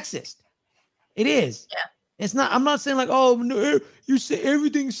 It's sexist. It is. Yeah. It's not. I'm not saying oh no, you say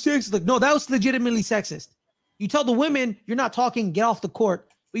everything's sexist. No, that was legitimately sexist. You tell the women you're not talking, get off the court.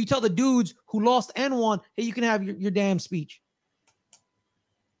 But you tell the dudes who lost and won, hey, you can have your damn speech.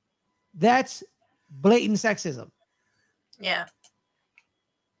 That's blatant sexism. Yeah.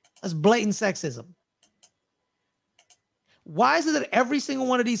 That's blatant sexism. Why is it that every single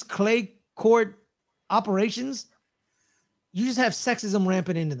one of these clay court operations, you just have sexism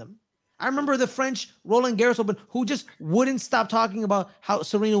rampant into them? I remember the French Roland Garros Open, who just wouldn't stop talking about how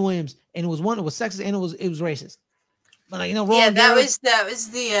Serena Williams, and it was sexist and it was racist. But Roland Garros, that was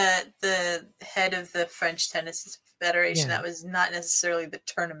the head of the French Tennis Federation. That was not necessarily the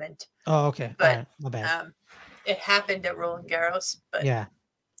tournament. Oh, okay. But all right. My bad. It happened at Roland Garros. But yeah.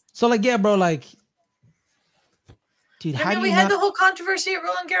 So bro, dude, we had the whole controversy at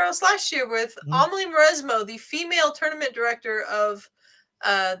Roland Garros last year with Amelie Mauresmo, the female tournament director of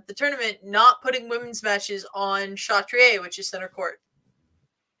the tournament, not putting women's matches on Chatrier, which is center court.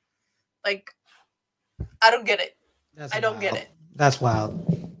 I don't get it. I don't get it. That's wild.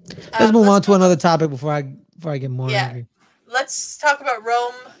 Let's move on to another topic before I get more angry. Let's talk about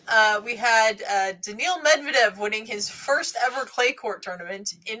Rome. We had Daniil Medvedev winning his first ever clay court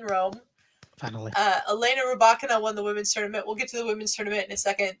tournament in Rome. Finally. Elena Rybakina won the women's tournament. We'll get to the women's tournament in a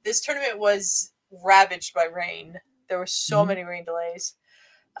second. This tournament was ravaged by rain. There were so many rain delays.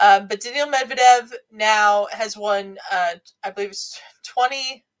 But Daniil Medvedev now has won, I believe it's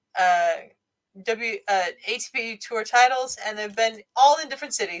 20 ATP Tour titles, and they've been all in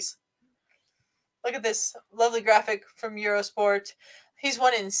different cities. Look at this lovely graphic from Eurosport. He's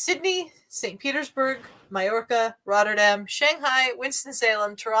won in Sydney, St. Petersburg, Mallorca, Rotterdam, Shanghai,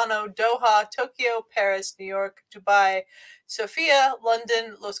 Winston-Salem, Toronto, Doha, Tokyo, Paris, New York, Dubai, Sofia,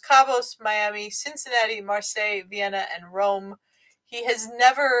 London, Los Cabos, Miami, Cincinnati, Marseille, Vienna, and Rome. He has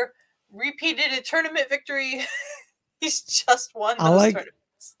never repeated a tournament victory. He's just won those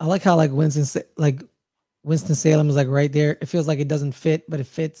tournaments. I like how Winston-Salem is like right there. It feels like it doesn't fit, but it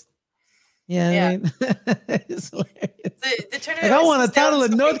fits. Yeah, I mean, it's hilarious. The tournament. Like, I want a title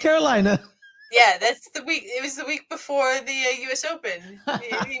in North Carolina. Yeah, that's the week. It was the week before the U.S. Open.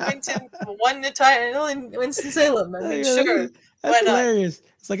 He went and won the title in Winston-Salem. I mean, sure. That's hilarious.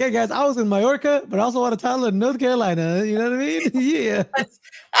 It's like, hey guys, I was in Mallorca, but I also want a title in North Carolina. You know what I mean? Yeah.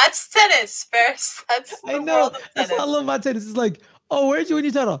 That's tennis, Ferris. That's the world of tennis. That's why I love my tennis. It's like, oh, where'd you win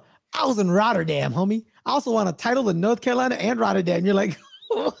your title? I was in Rotterdam, homie. I also want a title in North Carolina and Rotterdam. You're like,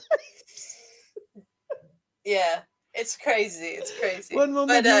 what? Yeah, it's crazy. It's crazy. One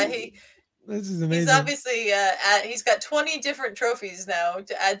moment, but this is amazing. He's obviously he's got 20 different trophies now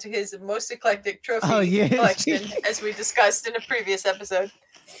to add to his most eclectic trophy collection, as we discussed in a previous episode.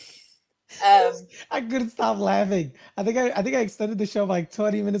 I couldn't stop laughing. I think I extended the show by like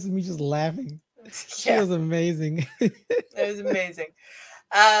 20 minutes of me just laughing. It was amazing. It was amazing.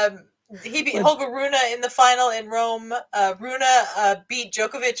 He beat Holger Rune in the final in Rome. Rune beat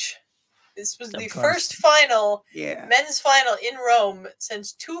Djokovic. This was the first final, men's final in Rome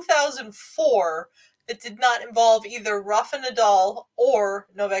since 2004 that did not involve either Rafa Nadal or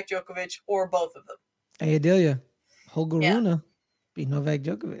Novak Djokovic or both of them. Hey, Adelia, Holger Rune beat Novak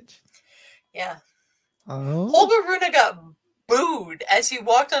Djokovic. Yeah. Oh. Holger Rune got booed as he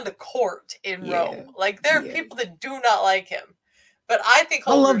walked onto court in Rome. Like, there are people that do not like him. But I think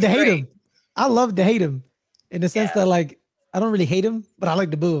Holger's I love to hate him. I love to hate him in the sense that, like, I don't really hate him, but I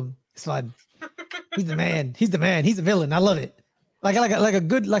like to boo him. It's fun. He's the man. He's the man. He's a villain. I love it. Like a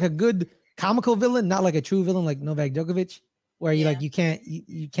good comical villain, not like a true villain like Novak Djokovic, where you like you can't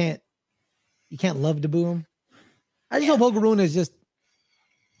love to boo him. I just hope Holger Rune is just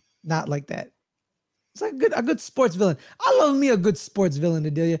not like that. It's like a good sports villain. I love me a good sports villain,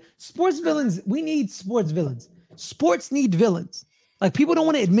 Adelia. Sports villains, we need sports villains. Sports need villains. Like, people don't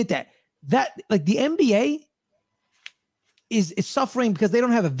want to admit that. That, like, the NBA is suffering because they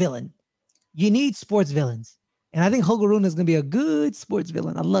don't have a villain. You need sports villains. And I think Holger Rune is going to be a good sports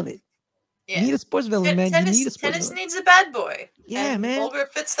villain. I love it. Yeah. You need a sports villain, man. You need a sports villain. Tennis needs a bad boy. Yeah, man. Holger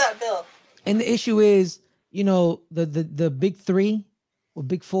fits that bill. And the issue is, you know, the big three or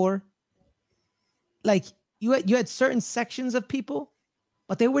big four, like, you had certain sections of people,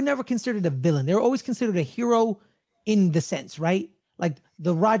 but they were never considered a villain. They were always considered a hero in the sense, right? Like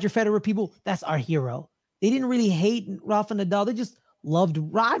the Roger Federer people, that's our hero. They didn't really hate Rafa Nadal. They just loved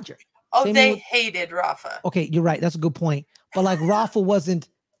Roger. Oh, they hated Rafa. Okay, you're right. That's a good point. But like, Rafa wasn't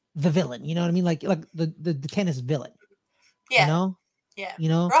the villain. You know what I mean? Like the tennis villain. Yeah. You know? Yeah. You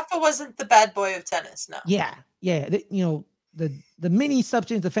know? Rafa wasn't the bad boy of tennis, no. Yeah. Yeah. The mini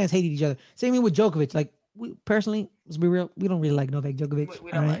substance, the fans hated each other. Same thing with Djokovic. Like, we personally, let's be real, we don't really like Novak Djokovic.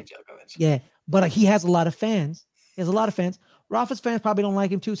 We don't like Djokovic. Yeah. But he has a lot of fans. He has a lot of fans. Rafa's fans probably don't like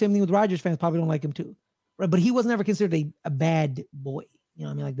him too. Same thing with Roger's fans probably don't like him too. Right. But he was never considered a bad boy. You know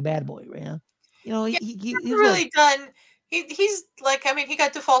what I mean? Like the bad boy, right? Yeah. You know, he's really done. He's like, I mean, he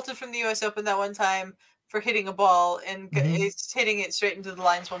got defaulted from the U.S. Open that one time for hitting a ball and it's hitting it straight into the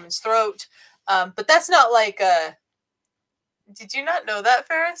lineswoman's throat. But that's not like did you not know that,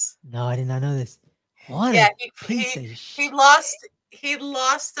 Ferris? No, I did not know this. What? Yeah, he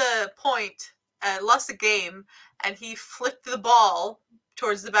lost a point, lost a game, and he flipped the ball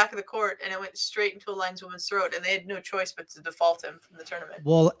towards the back of the court, and it went straight into a lineswoman's throat, and they had no choice but to default him from the tournament.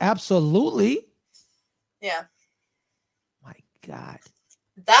 Well, absolutely. Yeah. My God.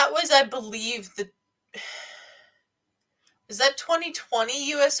 That was, I believe, was that 2020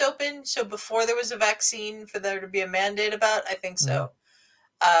 U.S. Open? So before there was a vaccine for there to be a mandate about? I think so.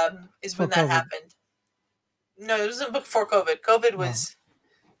 Is when that happened. No, it wasn't before COVID. COVID was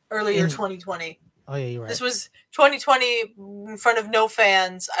earlier 2020. Oh, yeah, you're right. This was 2020 in front of no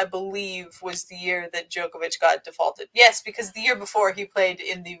fans, I believe, was the year that Djokovic got defaulted. Yes, because the year before he played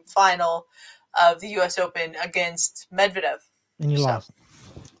in the final of the U.S. Open against Medvedev. And he lost.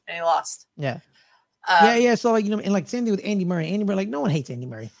 And he lost. Yeah. Yeah. So, like, you know, and like same thing with Andy Murray. Andy Murray, like, no one hates Andy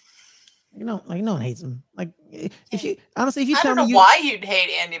Murray. You know, like, no one hates him. Like, if you honestly, if you tell me, I don't know why you'd hate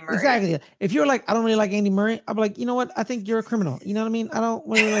Andy Murray. Exactly. If you're like, I don't really like Andy Murray, I'll be like, you know what? I think you're a criminal. You know what I mean? I don't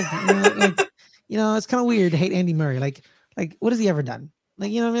really like, you know, it's kind of weird to hate Andy Murray. Like, what has he ever done?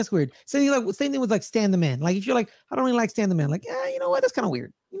 Like, you know what I mean? That's weird. Same thing with like Stan the Man. Like, if you're like, I don't really like Stan the Man. Like, yeah, you know what? That's kind of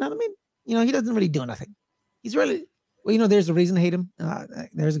weird. You know what I mean? You know, he doesn't really do nothing. He's really, Well, there's a reason to hate him.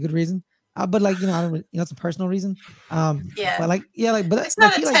 There's a good reason. But like, I don't. It's a personal reason. Yeah, But like, yeah, like, but it's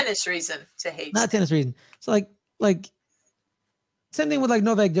like not a he like tennis reason to hate not a Stan. tennis reason. So like same thing with like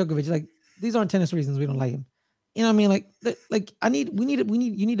Novak Djokovic. Like these aren't tennis reasons we don't like him. You know what I mean? Like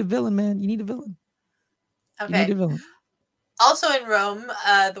you need a villain, man. You need a villain. You need Okay. a villain. Also in Rome,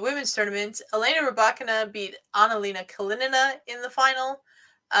 the women's tournament, Elena Rybakina beat Annalena Kalinina in the final.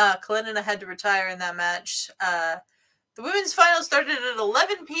 Kalinina had to retire in that match. The women's final started at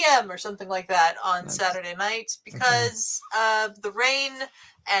 11 p.m. or something like that on Saturday night because of the rain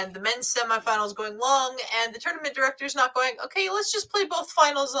and the men's semifinals going long, and the tournament director's not going, okay, let's just play both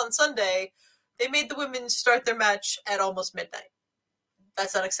finals on Sunday. They made the women start their match at almost midnight.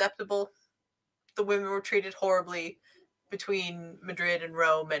 That's unacceptable. The women were treated horribly between Madrid and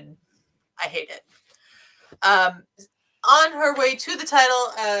Rome, and I hate it. On her way to the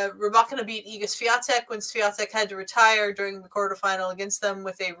title, Rybakina beat Iga Swiatek when Swiatek had to retire during the quarterfinal against them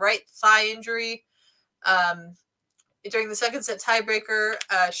with a right thigh injury. During the second set tiebreaker,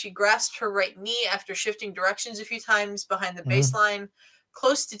 she grasped her right knee after shifting directions a few times behind the baseline.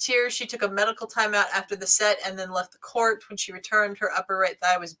 Close to tears, she took a medical timeout after the set and then left the court. When she returned, her upper right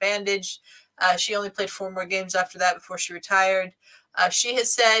thigh was bandaged. She only played 4 more games after that before she retired. She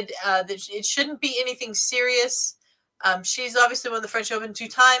has said that it shouldn't be anything serious. She's obviously won the French Open 2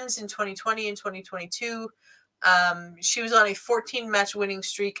 times in 2020 and 2022. She was on a 14-match winning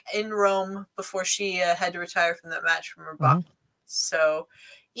streak in Rome before she had to retire from that match from Rybakina. So,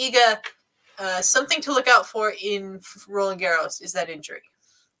 Iga, something to look out for in Roland Garros is that injury.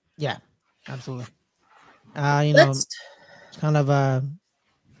 Yeah, absolutely. It's kind of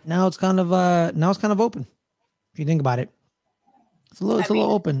now it's kind of open. If you think about it, it's a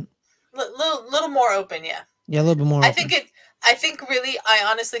little open. Little more open, yeah. Yeah, a little bit more. I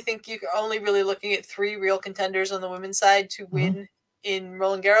honestly think you're only really looking at 3 real contenders on the women's side to win in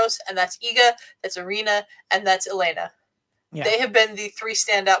Roland Garros, and that's Iga, that's Arena, and that's Elena. Yeah. They have been the 3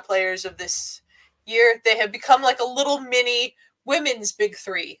 standout players of this year. They have become like a little mini women's big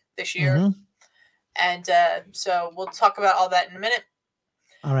 3 this year. And so we'll talk about all that in a minute.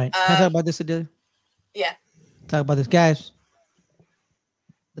 All right. Can I talk about this, Adelia? Yeah. Talk about this, guys.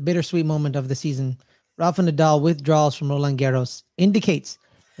 The bittersweet moment of the season. Rafa Nadal withdrawals from Roland Garros indicates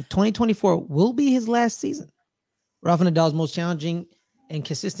that 2024 will be his last season. Rafa Nadal's most challenging and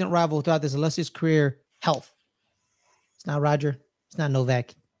consistent rival throughout this illustrious career, health. It's not Roger. It's not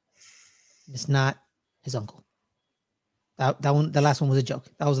Novak. It's not his uncle. The last one was a joke.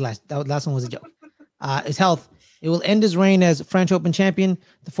 That last one was a joke. His health. It will end his reign as French Open champion.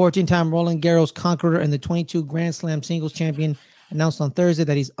 The 14-time Roland Garros conqueror and the 22 Grand Slam singles champion announced on Thursday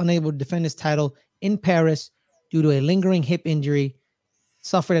that he's unable to defend his title in Paris due to a lingering hip injury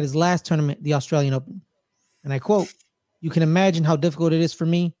suffered at his last tournament, the Australian Open. And I quote, "You can imagine how difficult it is for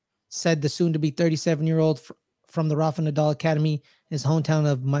me," said the soon-to-be 37-year-old from the Rafa Nadal Academy in his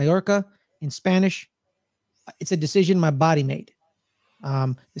hometown of Mallorca in Spanish. "It's a decision my body made."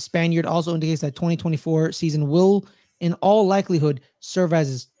 The Spaniard also indicates that 2024 season will, in all likelihood, serve as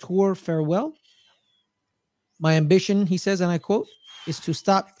his tour farewell. "My ambition," he says, and I quote, "is to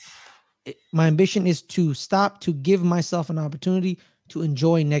stop. My ambition is to stop to give myself an opportunity to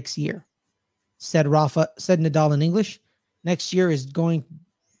enjoy next year," said Nadal in English. "Next year is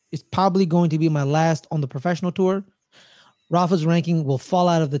probably going to be my last on the professional tour." Rafa's ranking will fall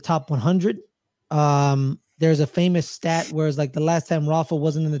out of the top 100. There's a famous stat where it's like the last time Rafa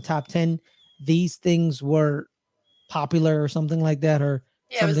wasn't in the top 10, these things were popular or something like that. Or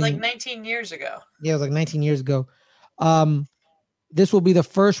yeah, it was like 19 years ago. Yeah, it was like 19 years ago. This will be the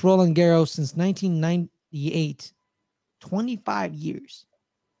first Roland Garros since 1998, 25 years,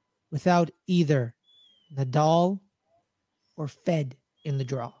 without either Nadal or Fed in the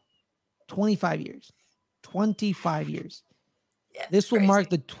draw. 25 years. 25 years. Yeah, this will mark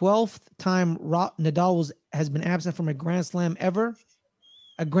the 12th time Nadal has been absent from a Grand Slam ever,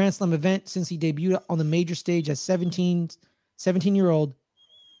 a Grand Slam event since he debuted on the major stage as 17-year-old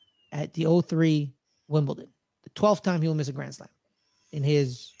at the 03 Wimbledon. The 12th time he will miss a Grand Slam in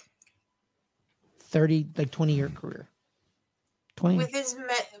his 20-year career. 20. With his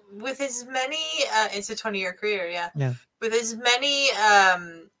many, it's a 20-year career, yeah. Yeah. With as many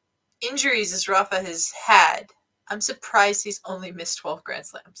injuries as Rafa has had, I'm surprised he's only missed 12 Grand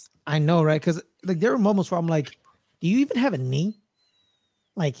Slams. I know, right? Because like there were moments where I'm like, do you even have a knee?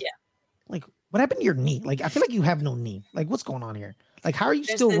 Like, yeah. Like, what happened to your knee? Like, I feel like you have no knee. Like, what's going on here? Like, how are you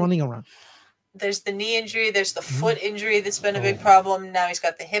still running around? There's the knee injury. There's the foot injury that's been a big problem. Now he's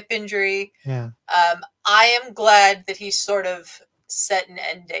got the hip injury. Yeah. I am glad that he's sort of set an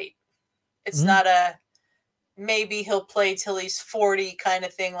end date. It's not maybe he'll play till he's 40 kind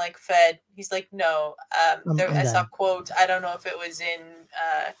of thing, like Fed. He's like, no. I saw a quote, I don't know if it was in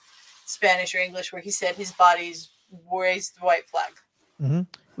Spanish or English, where he said his body's raised the white flag. Mm-hmm.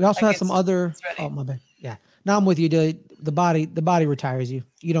 We also have some other. Oh, my bad. Yeah. Now I'm with you. The body retires you.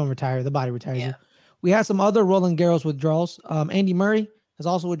 You don't retire. The body retires you. We had some other Roland Garros withdrawals. Andy Murray has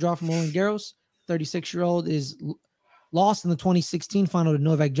also withdrawn from Roland Garros. 36-year-old is lost in the 2016 final to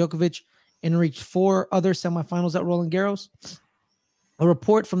Novak Djokovic and reached 4 other semifinals at Roland Garros. A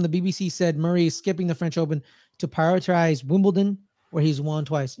report from the BBC said Murray is skipping the French Open to prioritize Wimbledon, where he's won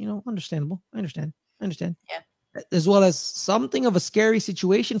twice. Understandable. I understand. Yeah. As well as something of a scary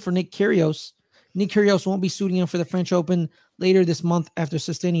situation for Nick Kyrgios. Nick Kyrgios won't be suiting him for the French Open later this month after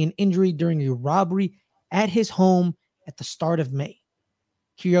sustaining an injury during a robbery at his home at the start of May.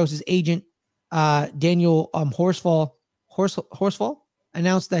 Kyrgios' agent, Daniel Horsfall,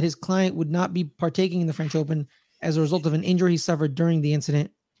 announced that his client would not be partaking in the French Open as a result of an injury he suffered during the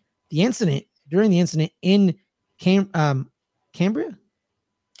incident. During the incident in Canberra,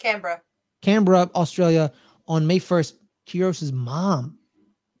 Australia, on May 1st, Kyrgios' mom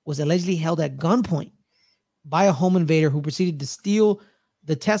was allegedly held at gunpoint by a home invader who proceeded to steal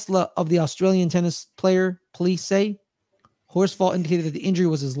the Tesla of the Australian tennis player, police say. Horsfall indicated that the injury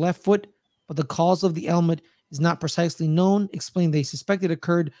was his left foot, but the cause of the ailment is not precisely known, explaining they suspect it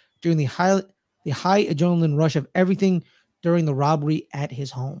occurred during the high adrenaline rush of everything during the robbery at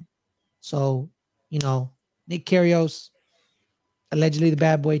his home. So, Nick Kyrgios, allegedly the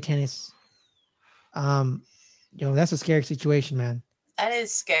bad boy tennis. That's a scary situation, man. That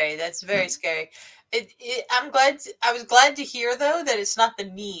is scary. That's very scary. I was glad to hear, though, that it's not the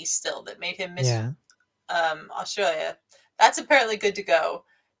knee still that made him miss Australia. That's apparently good to go.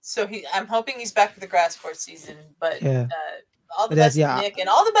 So I'm hoping he's back for the grass court season. But all the best to Nick, and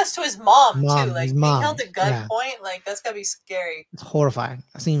all the best to his mom too. Like being held at gunpoint, like that's gotta be scary. It's horrifying.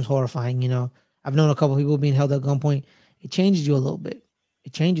 That seems horrifying. I've known a couple of people being held at gunpoint. It changes you a little bit.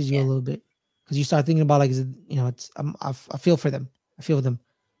 Because you start thinking about I feel for them.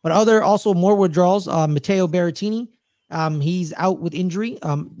 But also more withdrawals. Matteo Berrettini, he's out with injury.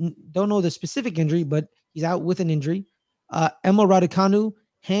 Don't know the specific injury, but he's out with an injury. Emma Raducanu,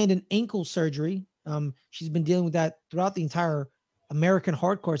 hand and ankle surgery. She's been dealing with that throughout the entire American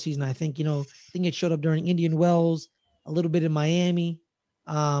hardcore season. I think it showed up during Indian Wells, a little bit in Miami,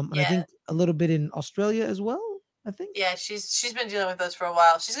 and I think a little bit in Australia as well. I think. Yeah, she's been dealing with those for a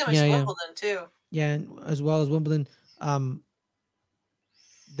while. She's gonna miss Wimbledon too. Yeah, as well as Wimbledon.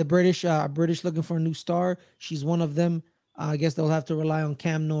 The British looking for a new star. She's one of them. I guess they'll have to rely on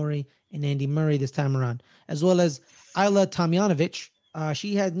Cam Norrie and Andy Murray this time around, as well as Ayla Tomljanovic.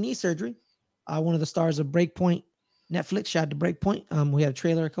 She had knee surgery. One of the stars of Breakpoint. Netflix shot to Breakpoint. We had a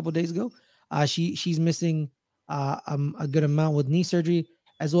trailer a couple of days ago. She's missing a good amount with knee surgery,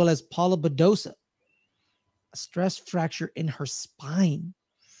 as well as Paula Badosa, a stress fracture in her spine,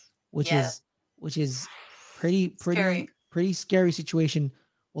 which is pretty scary situation.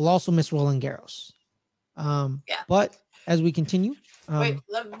 We'll also miss Roland Garros. But as we continue, wait,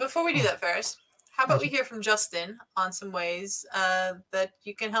 before we do that, Ferris, how about we hear from Justin on some ways that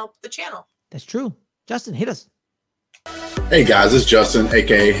you can help the channel? That's true. Justin, hit us. Hey guys, it's Justin,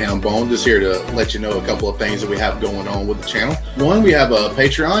 aka Hambone, just here to let you know a couple of things that we have going on with the channel. One, we have a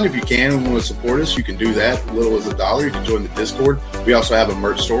Patreon. If you can and want to support us, you can do that. As little as $1. You can join the Discord. We also have a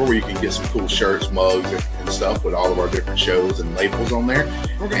merch store where you can get some cool shirts, mugs, and stuff with all of our different shows and labels on there.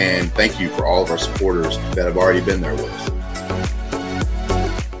 Okay. And thank you for all of our supporters that have already been there with us.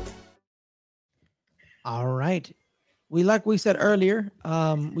 All right. Like we said earlier,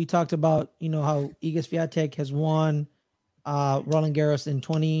 we talked about, how Iga Swiatek has won Roland Garros in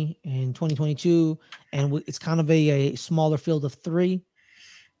 2022, and it's kind of a smaller field of 3.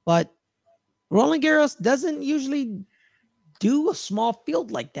 But Roland Garros doesn't usually do a small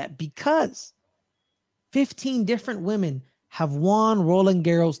field like that because 15 different women have won Roland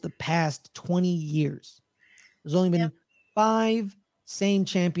Garros the past 20 years. There's only been 5 same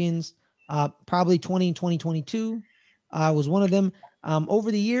champions, probably 20 in 2022. Was one of them.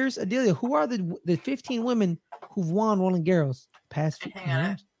 Over the years, Adelia, who are the 15 women who've won Roland Garros past 15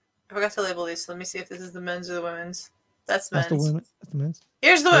 years? I forgot to label these. So let me see if this is the men's or the women's. That's men's. That's the men's.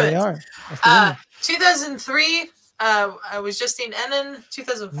 Here's the women's. They are. That's the 2003, I was Justine Henin.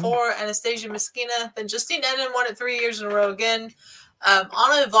 2004, Anastasia Miskina. Then Justine Henin won it 3 years in a row again.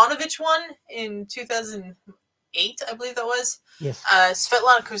 Anna Ivanovic won in 2008, I believe that was. Yes.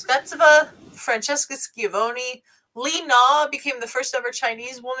 Svetlana Kuznetsova, Francesca Schiavone, Li Na became the first ever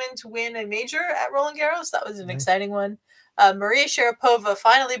Chinese woman to win a major at Roland Garros. That was an exciting one. Maria Sharapova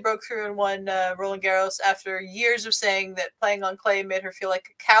finally broke through and won Roland Garros after years of saying that playing on clay made her feel like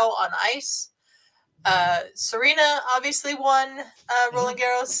a cow on ice. Serena obviously won Roland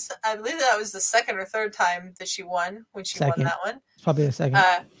Garros. I believe that was the second or third time that she won when she won that one. It's probably the second.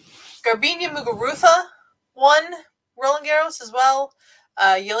 Garbina Muguruza won Roland Garros as well.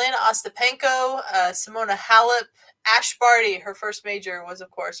 Yelena Ostapenko, Simona Halep, Ash Barty, her first major was,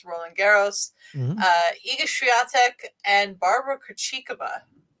 of course, Roland Garros. Iga Swiatek and Barbara Krejcikova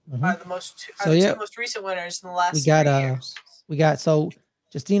are the two most recent winners in the last 3 years. We got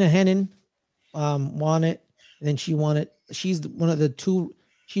Justina Henin won it, and then she won it. She's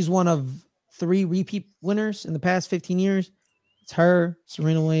one of 3 repeat winners in the past 15 years. It's her,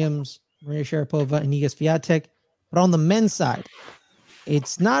 Serena Williams, Maria Sharapova, and Iga Swiatek. But on the men's side,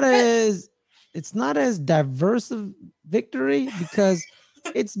 it's not as diverse of victory because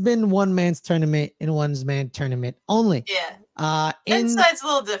it's been one man's tournament and one's man tournament only. Yeah. Men's side's a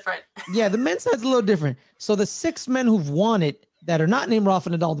little different. Yeah, the men's side's a little different. So the 6 men who've won it that are not named Rafa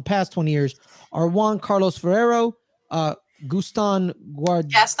Nadal the past 20 years are Juan Carlos Ferrero, Gaston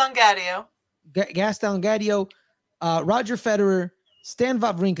Gaudio, Roger Federer, Stan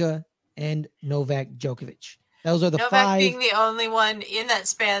Wawrinka, and Novak Djokovic. Those are the Novak 5. being the only one in that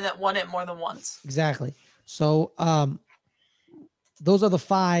span that won it more than once. Exactly. So those are the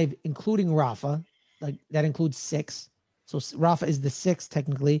 5, including Rafa. Like that includes 6. So Rafa is the 6th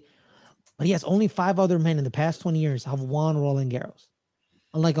technically. But yes, only 5 other men in the past 20 years have won Roland Garros.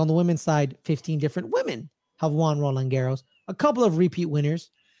 Unlike on the women's side, 15 different women have won Roland Garros. A couple of repeat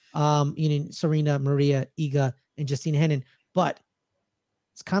winners, Serena, Maria, Iga, and Justina Henin. But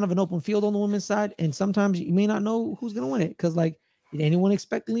it's kind of an open field on the women's side, and sometimes you may not know who's going to win it. Because, did anyone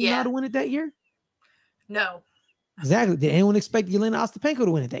expect Li Na to win it that year? No. Exactly. Did anyone expect Yelena Ostapenko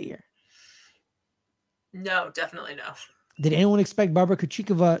to win it that year? No, definitely no. Did anyone expect Barbara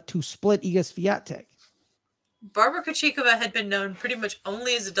Krejcikova to split Iga Swiatek? Barbara Krejcikova had been known pretty much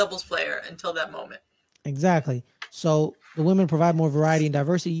only as a doubles player until that moment. Exactly. So the women provide more variety and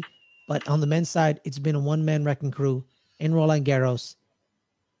diversity, but on the men's side, it's been a one-man wrecking crew in Roland Garros.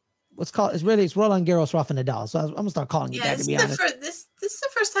 It's Roland Garros, Rafa Nadal. So I'm gonna start calling it that, to be honest. This is the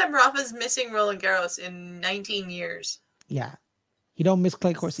first time Rafa's missing Roland Garros in 19 years. Yeah, he don't miss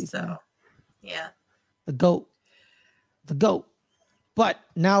clay court season. So, yeah, the goat. But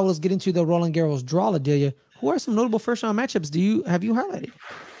now let's get into the Roland Garros draw, Adelia. Who are some notable first-round matchups? Have you highlighted?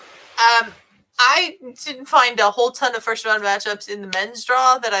 I didn't find a whole ton of first-round matchups in the men's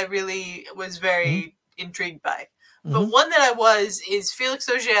draw that I really was very intrigued by. But one that is Felix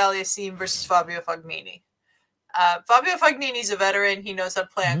Auger-Aliassime versus Fabio Fognini. Fabio Fognini's a veteran. He knows how to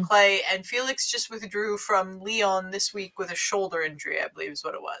play on clay. And Felix just withdrew from Lyon this week with a shoulder injury, I believe is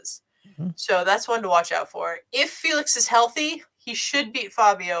what it was. So that's one to watch out for. If Felix is healthy, he should beat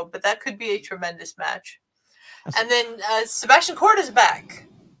Fabio, but that could be a tremendous match. And then Sebastian Korda is back.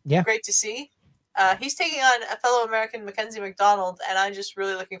 Yeah. Great to see. He's taking on a fellow American, Mackenzie McDonald, and I'm just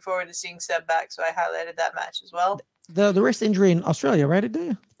really looking forward to seeing Seb back, so I highlighted that match as well. The wrist injury in Australia, right,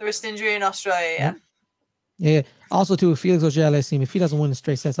 Adelia? The wrist injury in Australia, yeah. Also, too, Felix Auger-Aliassime, if he doesn't win the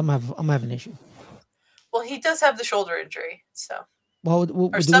straight sets, I'm gonna have an issue. Well, he does have the shoulder injury, so.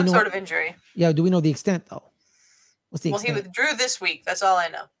 Or some sort of injury. Yeah, do we know the extent, though? What's the extent? Well, he withdrew this week. That's all I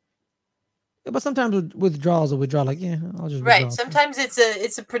know. Yeah, but sometimes with withdrawals, I'll withdraw. I'll just right. withdraw. Sometimes it's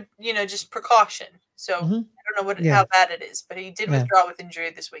just precaution. So I don't know how bad it is, but he did withdraw with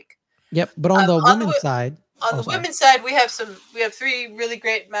injury this week. Yep. But on the women's side, women's side, we have 3 really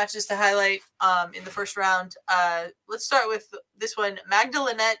great matches to highlight in the first round. Let's start with this one: Magda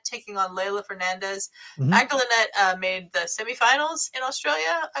Linette taking on Leylah Fernandez. Magda Linette made the semifinals in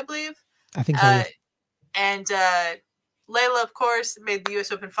Australia, I believe. I think so. Yeah. And Leylah, of course, made the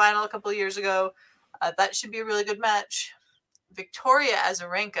U.S. Open final a couple of years ago. That should be a really good match. Victoria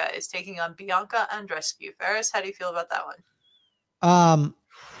Azarenka is taking on Bianca Andreescu. Ferris, how do you feel about that one?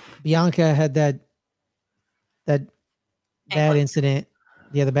 Bianca had that bad incident.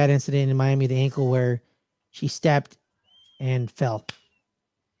 Yeah, the bad incident in Miami, the ankle where she stepped and fell.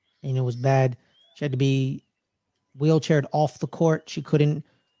 And it was bad. She had to be wheelchaired off the court. She couldn't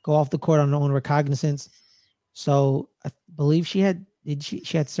go off the court on her own recognizance. So I believe she had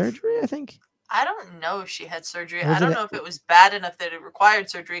surgery, I think. I don't know if she had surgery. I don't know if it was bad enough that it required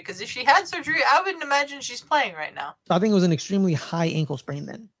surgery, because if she had surgery, I wouldn't imagine she's playing right now. So I think it was an extremely high ankle sprain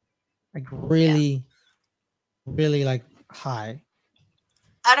then. Like really like high.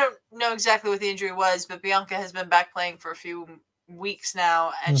 I don't know exactly what the injury was, but Bianca has been back playing for a few weeks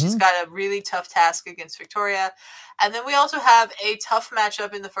now, and she's got a really tough task against Victoria. And then we also have a tough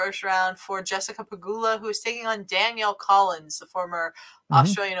matchup in the first round for Jessica Pegula, who is taking on Danielle Collins, the former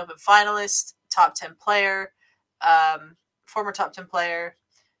Australian Open finalist, top 10 player, former top 10 player,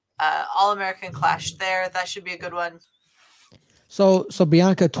 All-American clash there. That should be a good one. So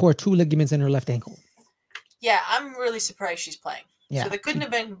Bianca tore 2 ligaments in her left ankle. Yeah, I'm really surprised she's playing. Yeah. So they couldn't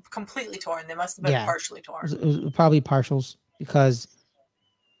have been completely torn. They must have been partially torn. It was probably partials because,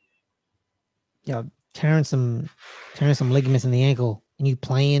 tearing some ligaments in the ankle and you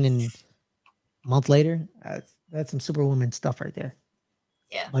playing and a month later, that's some superwoman stuff right there.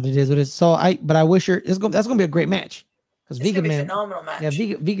 Yeah. But it is what it is. So I wish her that's gonna be a great match. Because Vika, man, phenomenal match. Yeah,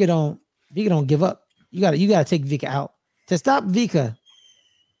 Vika don't give up. You gotta take Vika out. To stop Vika,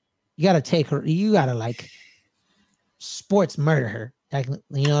 you gotta take her. You gotta like sports murder her. Like,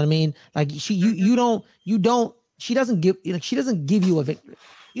 you know what I mean? Like she doesn't give you a victory.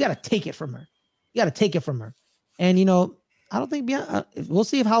 You gotta take it from her. And I don't think Bianca. We'll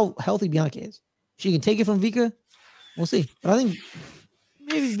see how healthy Bianca is. If she can take it from Vika, we'll see. But I think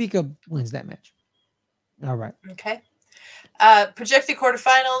maybe Vika wins that match. All right. Okay. Projected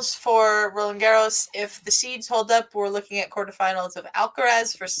quarterfinals for Roland Garros. If the seeds hold up, we're looking at quarterfinals of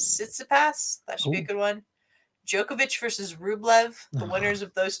Alcaraz versus Tsitsipas. That should be a good one. Djokovic versus Rublev. The winners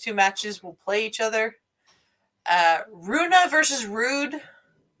of those 2 matches will play each other. Runa versus Rude.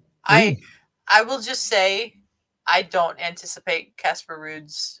 I will just say I don't anticipate Casper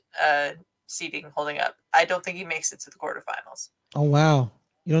Ruud's seeding holding up. I don't think he makes it to the quarterfinals. Oh wow.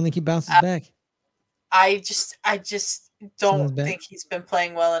 You don't think he bounces back? I just don't think he's been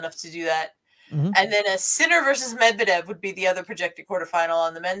playing well enough to do that. And then a Sinner versus Medvedev would be the other projected quarterfinal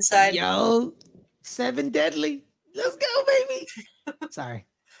on the men's side. Yo, 7 deadly. Let's go, baby. Sorry.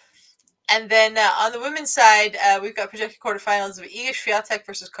 And then on the women's side, we've got projected quarterfinals of Iga Swiatek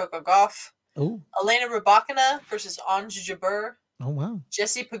versus Coco Gauff. Oh. Elena Rybakina versus Ons Jabeur. Oh, wow.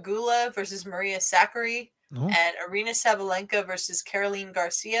 Jessie Pegula versus Maria Sakkari. Oh. And Arina Sabalenka versus Caroline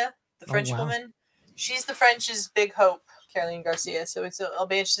Garcia, the French woman. She's the French's big hope, Caroline Garcia. So I'll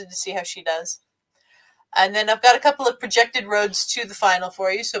be interested to see how she does. And then I've got a couple of projected roads to the final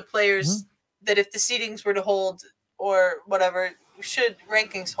for you. So players that if the seedings were to hold or whatever,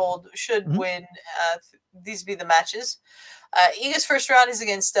 rankings hold, should win. These be the matches. Iga's first round is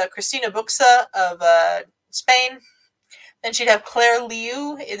against Cristina Buxa of Spain. Then she'd have Claire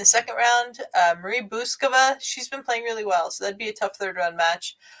Liu in the second round. Marie Buskova, she's been playing really well, so that'd be a tough third round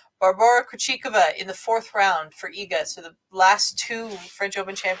match. Barbora Krejcikova in the fourth round for Iga. So the last 2 French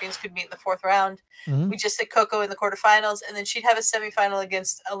Open champions could meet in the fourth round. We just said Coco in the quarterfinals, and then she'd have a semifinal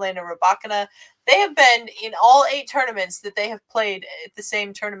against Elena Rybakina. They have been in all 8 tournaments that they have played at the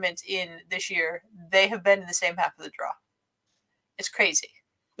same tournament in this year. They have been in the same half of the draw. It's crazy.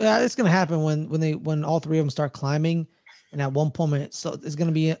 Yeah, it's gonna happen when all 3 of them start climbing, and at one point, so it's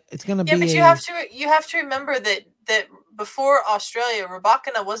gonna be. Yeah, but you have to remember that before Australia,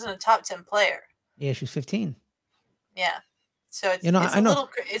 Rybakina wasn't a top 10 player. Yeah, she was 15. Yeah, so it's a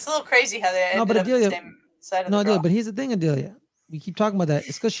little crazy how they ended up on the same side of the draw. But here's the thing, Adelia. We keep talking about that.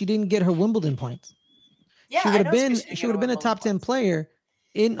 It's because she didn't get her Wimbledon points. Yeah, she would have been a top 10 player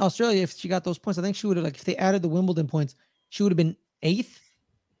in Australia if she got those points. I think she would have, like, if they added the Wimbledon points, she would have been eighth,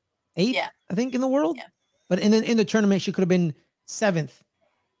 I think, in the world. Yeah. But in the tournament, she could have been 7th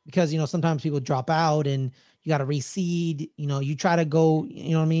because sometimes people drop out and you got to reseed. You try to go.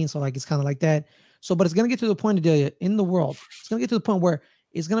 You know what I mean? So like it's kind of like that. So, but it's gonna get to the point, Adelia, in the world. It's gonna get to the point where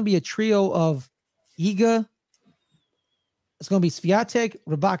it's gonna be a trio of Iga. It's gonna be Swiatek,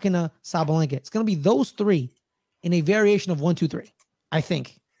 Rybakina, Sabalenka. It's gonna be those 3 in a variation of 1, 2, 3. I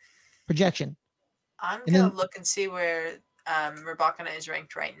think projection. I'm gonna look and see where Rybakina is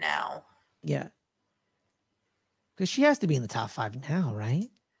ranked right now. Yeah, because she has to be in the top 5 now, right?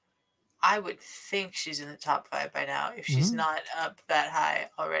 I would think she's in the top 5 by now if she's not up that high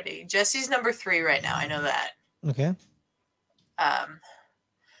already. Jessie's number 3 right now. I know that. Okay.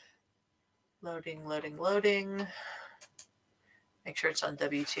 Loading. Make sure it's on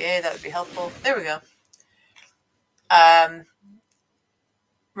WTA. That would be helpful. There we go.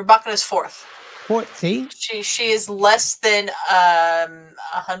 Rybakina's 4th. See? She is less than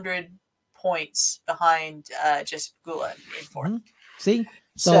 100 points behind Jessie Pegula in 4th. See?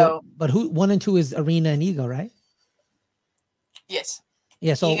 So, but who 1 and 2 is Arena and Iga, right? Yes.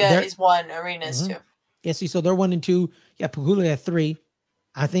 Yeah. So Iga is 1, Arena is 2. Yeah. See, so they're 1 and 2. Yeah, Pegula at 3.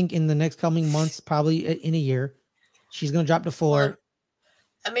 I think in the next coming months, probably in a year, she's gonna drop to 4. Well,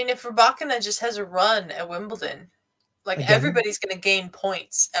 I mean, if Rybakina just has a run at Wimbledon, Like Again. everybody's going to gain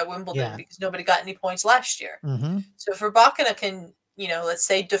points at Wimbledon because nobody got any points last year. Mm-hmm. So if Rybakina can, let's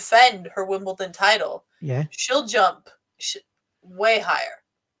say defend her Wimbledon title, she'll jump way higher.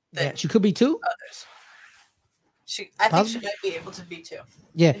 Than she could be 2. Others. I think she might be able to be 2.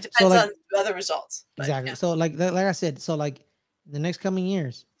 Yeah, it depends on other results. Exactly. Yeah. So like I said, so like the next coming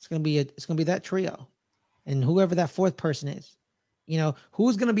years, it's gonna be that trio, and whoever that 4th person is,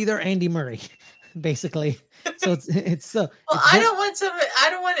 who's gonna be their Andy Murray, basically. So it's so. Well, I don't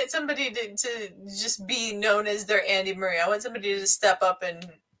want somebody to just be known as their Andy Murray. I want somebody to step up and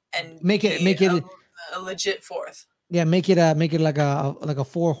make it a legit 4th. Yeah, make it like a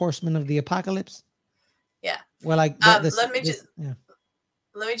 4 horsemen of the apocalypse. Yeah. Well, like let me just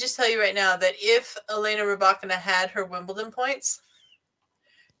tell you right now that if Elena Rybakina had her Wimbledon points,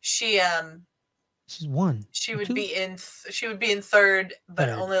 she's won. She would be in 3rd, but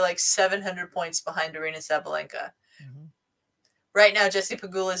only like 700 points behind Aryna Sabalenka. Mm-hmm. Right now, Jessie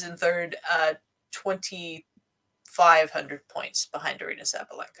Pegula is in 3rd, 2,500 points behind Aryna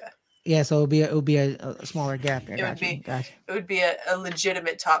Sabalenka. Yeah, so it would be a smaller gap there. It would be a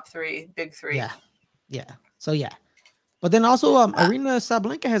legitimate top 3, big 3. Yeah. So but then also Aryna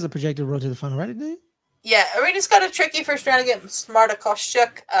Sabalenka has a projected road to the final, right? Yeah, Aryna's got a tricky first round against Marta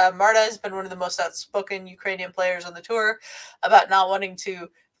Kostyuk. Marta has been one of the most outspoken Ukrainian players on the tour about not wanting to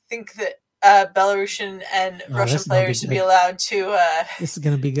think that Belarusian and Russian players should be allowed to this is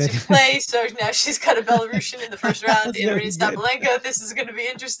going to be good. To play. So now she's got a Belarusian in the first round in Aryna Sabalenka. This is going to be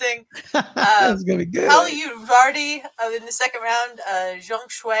interesting. It's going to be good. Paula Vardy in the second round. Zhang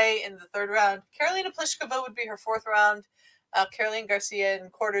Shui in the 3rd round. Karolina Pliskova would be her 4th round. Caroline Garcia in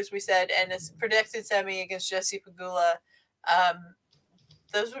quarters, we said, and it's predicted semi against Jessie Pegula.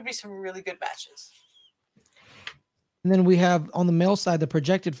 Those would be some really good matches. And then we have on the male side, the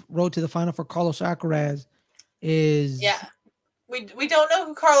projected road to the final for Carlos Alcaraz is we don't know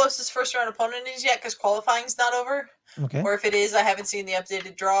who Carlos's first round opponent is yet because qualifying's not over. Okay. Or if it is, I haven't seen the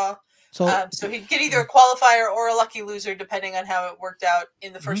updated draw. So he'd get either a qualifier or a lucky loser depending on how it worked out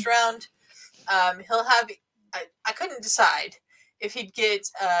in the first round. He'll have. I couldn't decide if he'd get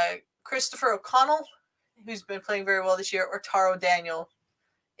Christopher O'Connell, who's been playing very well this year, or Taro Daniel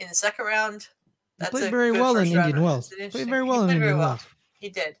in the second round. He played very well in Indian Wells. Played very well in Indian Wells. He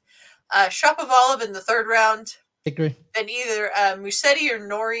did. Shapovalov in the 3rd round. Victory. Then either Musetti or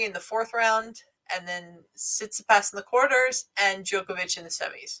Nori in the 4th round, and then Tsitsipas in the quarters, and Djokovic in the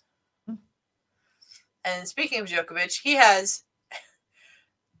semis. And speaking of Djokovic, he has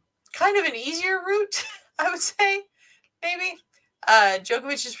kind of an easier route, I would say, maybe.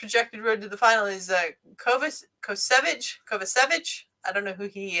 Djokovic's projected road to the final is Kovacevic. I don't know who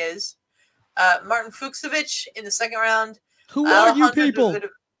he is. Martin Fucsovics in the second round. Who are you people?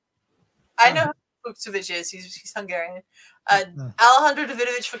 I know who Fucsovics is. He's Hungarian. Alejandro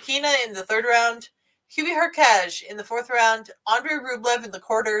Davidovich Fokina in the 3rd round. Hubie Hurkacz in the 4th round. Andrei Rublev in the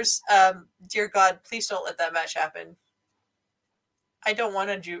quarters. Dear God, please don't let that match happen. I don't want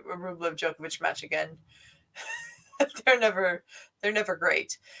a Rublev Djokovic match again. They're never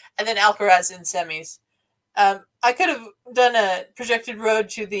great. And then Alcaraz in semis. I could have done a projected road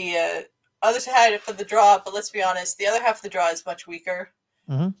to the other side of the draw, but let's be honest, the other half of the draw is much weaker.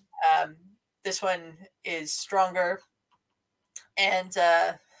 Mm-hmm. This one is stronger. And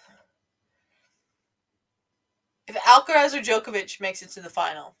if Alcaraz or Djokovic makes it to the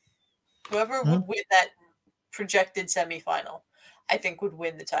final, whoever would win that projected semifinal, I think would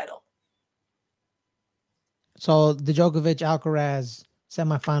win the title. So the Djokovic Alcaraz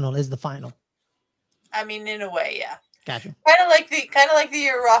semifinal is the final. I mean, in a way, yeah. Gotcha. Kind of like the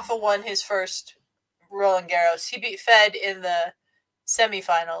year Rafa won his first Roland Garros. He beat Fed in the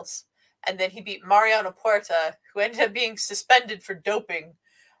semifinals, and then he beat Mariano Puerta, who ended up being suspended for doping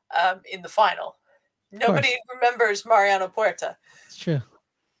in the final. Nobody remembers Mariano Puerta. It's true.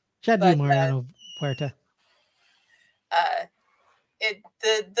 Shout out to Mariano Puerta.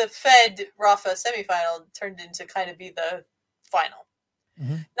 The Fed Rafa semifinal turned into kind of be the final.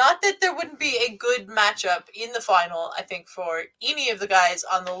 Mm-hmm. Not that there wouldn't be a good matchup in the final, I think, for any of the guys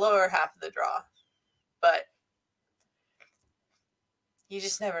on the lower half of the draw. But you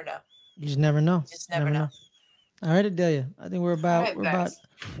just never know. You just never know. You just never know. All right, Adelia. I think we're about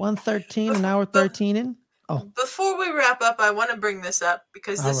 1:13, an hour 13 in. Oh. Before we wrap up, I want to bring this up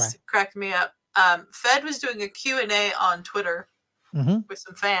because this cracked me up. Fed was doing a Q&A on Twitter with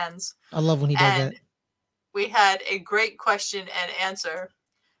some fans. I love when he does that. We had a great question and answer.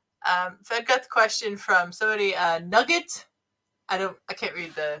 Fed got the question from somebody, Nugget. I can't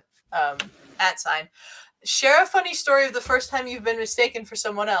read the @ sign. Share a funny story of the first time you've been mistaken for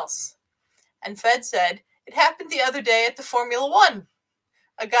someone else. And Fed said, It happened the other day at the Formula One.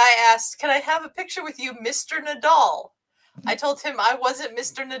 A guy asked, "Can I have a picture with you, Mr. Nadal?" I told him I wasn't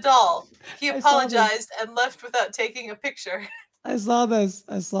Mr. Nadal. He apologized and left without taking a picture. I saw this.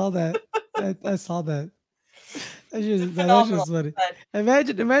 I saw that. I saw that. That's just funny.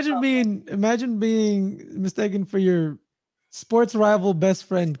 Imagine being mistaken for your sports rival best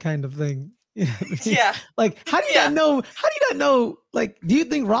friend kind of thing. You know what I mean? Yeah. Like, how do you not know? How do you not know? Like, do you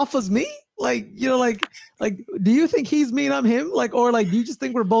think Rafa's me? Like, you know, like, do you think he's me and I'm him? Like, or like, do you just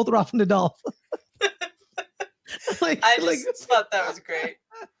think we're both Rafa Nadal? I just thought that was great.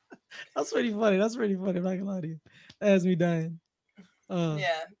 That's pretty funny. I'm not gonna lie to you. That has me dying.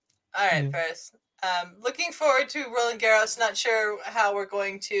 Yeah. All right, Ferris. Looking forward to Roland Garros. Not sure how we're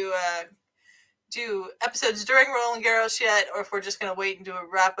going to do episodes during Roland Garros yet, or if we're just going to wait and do a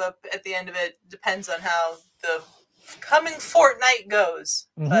wrap up at the end of it. Depends on how the coming fortnight goes.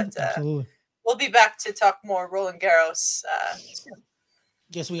 But absolutely. We'll be back to talk more Roland Garros soon.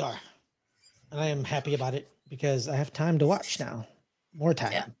 Yes, we are. And I am happy about it because I have time to watch now. More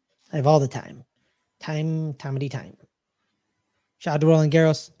time. Yeah. I have all the time. Time. Shout out to Roland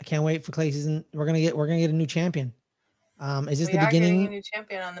Garros. I can't wait for clay season. We're gonna get a new champion. Is this the beginning? Getting a new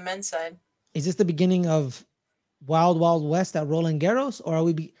champion on the men's side. Is this the beginning of Wild Wild West at Roland Garros,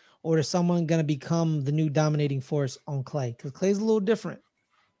 or or is someone gonna become the new dominating force on clay? Because clay's a little different.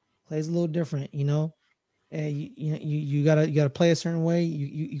 You know. You gotta play a certain way.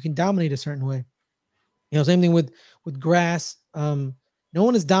 You can dominate a certain way. You know, same thing with grass. No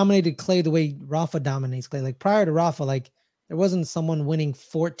one has dominated clay the way Rafa dominates clay. Like prior to Rafa, like there wasn't someone winning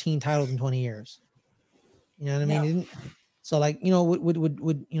 14 titles in 20 years. You know what I mean? So like, you know,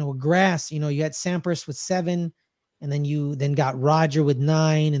 with grass, you know, you had Sampras with 7, and then you got Roger with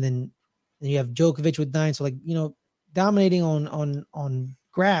 9, and then you have Djokovic with 9. So like, you know, dominating on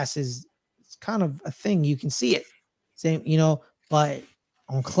grass it's kind of a thing. You can see it. Same, you know, but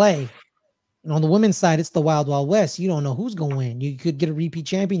on clay, and on the women's side, it's the Wild Wild West. You don't know who's going to win. You could get a repeat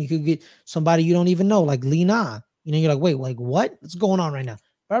champion. You could get somebody you don't even know, like Lina. You know, you're like, wait, like what? What's going on right now?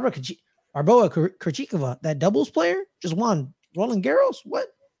 Barbara Krejcikova, that doubles player, just won Roland Garros. What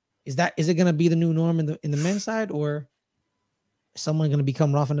is that? Is it going to be the new norm in the men's side, or is someone going to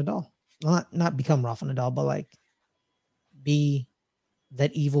become Rafa Nadal? Not become Rafa Nadal, but like be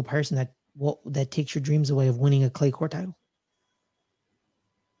that evil person that takes your dreams away of winning a clay court title.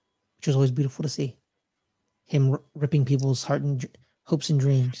 Which was always beautiful to see. Him ripping people's heart and hopes and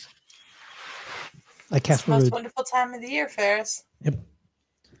dreams. Like Casper Ruud. It's the most wonderful time of the year, Ferris. Yep.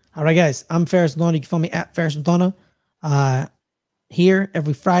 All right, guys. I'm Ferris Lona. You can follow me at Ferris Lona. Here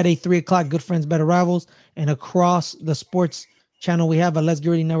every Friday, 3 o'clock, Good Friends, Better Rivals. And across the sports channel we have at Let's Get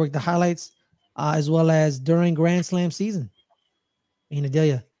Ready Network, the highlights, as well as during Grand Slam season. Me and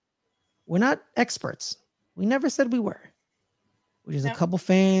Adelia, we're not experts. We never said we were. We're just a couple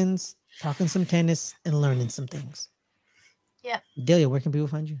fans talking some tennis and learning some things. Yeah. Delia, where can people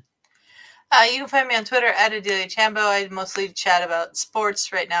find you? You can find me on Twitter at Adelia Chambo. I mostly chat about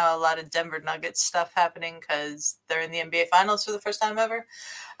sports. Right now, a lot of Denver Nuggets stuff happening because they're in the NBA Finals for the first time ever.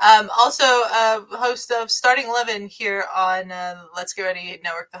 Also, host of Starting 11 here on Let's Get Ready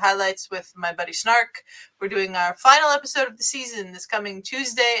Network, the highlights with my buddy Snark. We're doing our final episode of the season this coming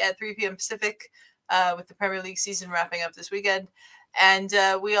Tuesday at 3 p.m. Pacific. With the Premier League season wrapping up this weekend. And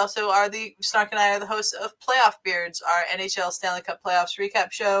we also Snark and I are the hosts of Playoff Beards, our NHL Stanley Cup Playoffs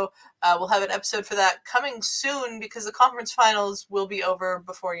recap show. We'll have an episode for that coming soon because the conference finals will be over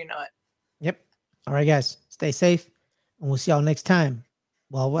before you know it. Yep. All right, guys. Stay safe. And we'll see y'all next time.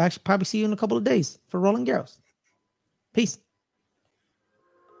 Well, we'll actually probably see you in a couple of days for Roland Garros. Peace.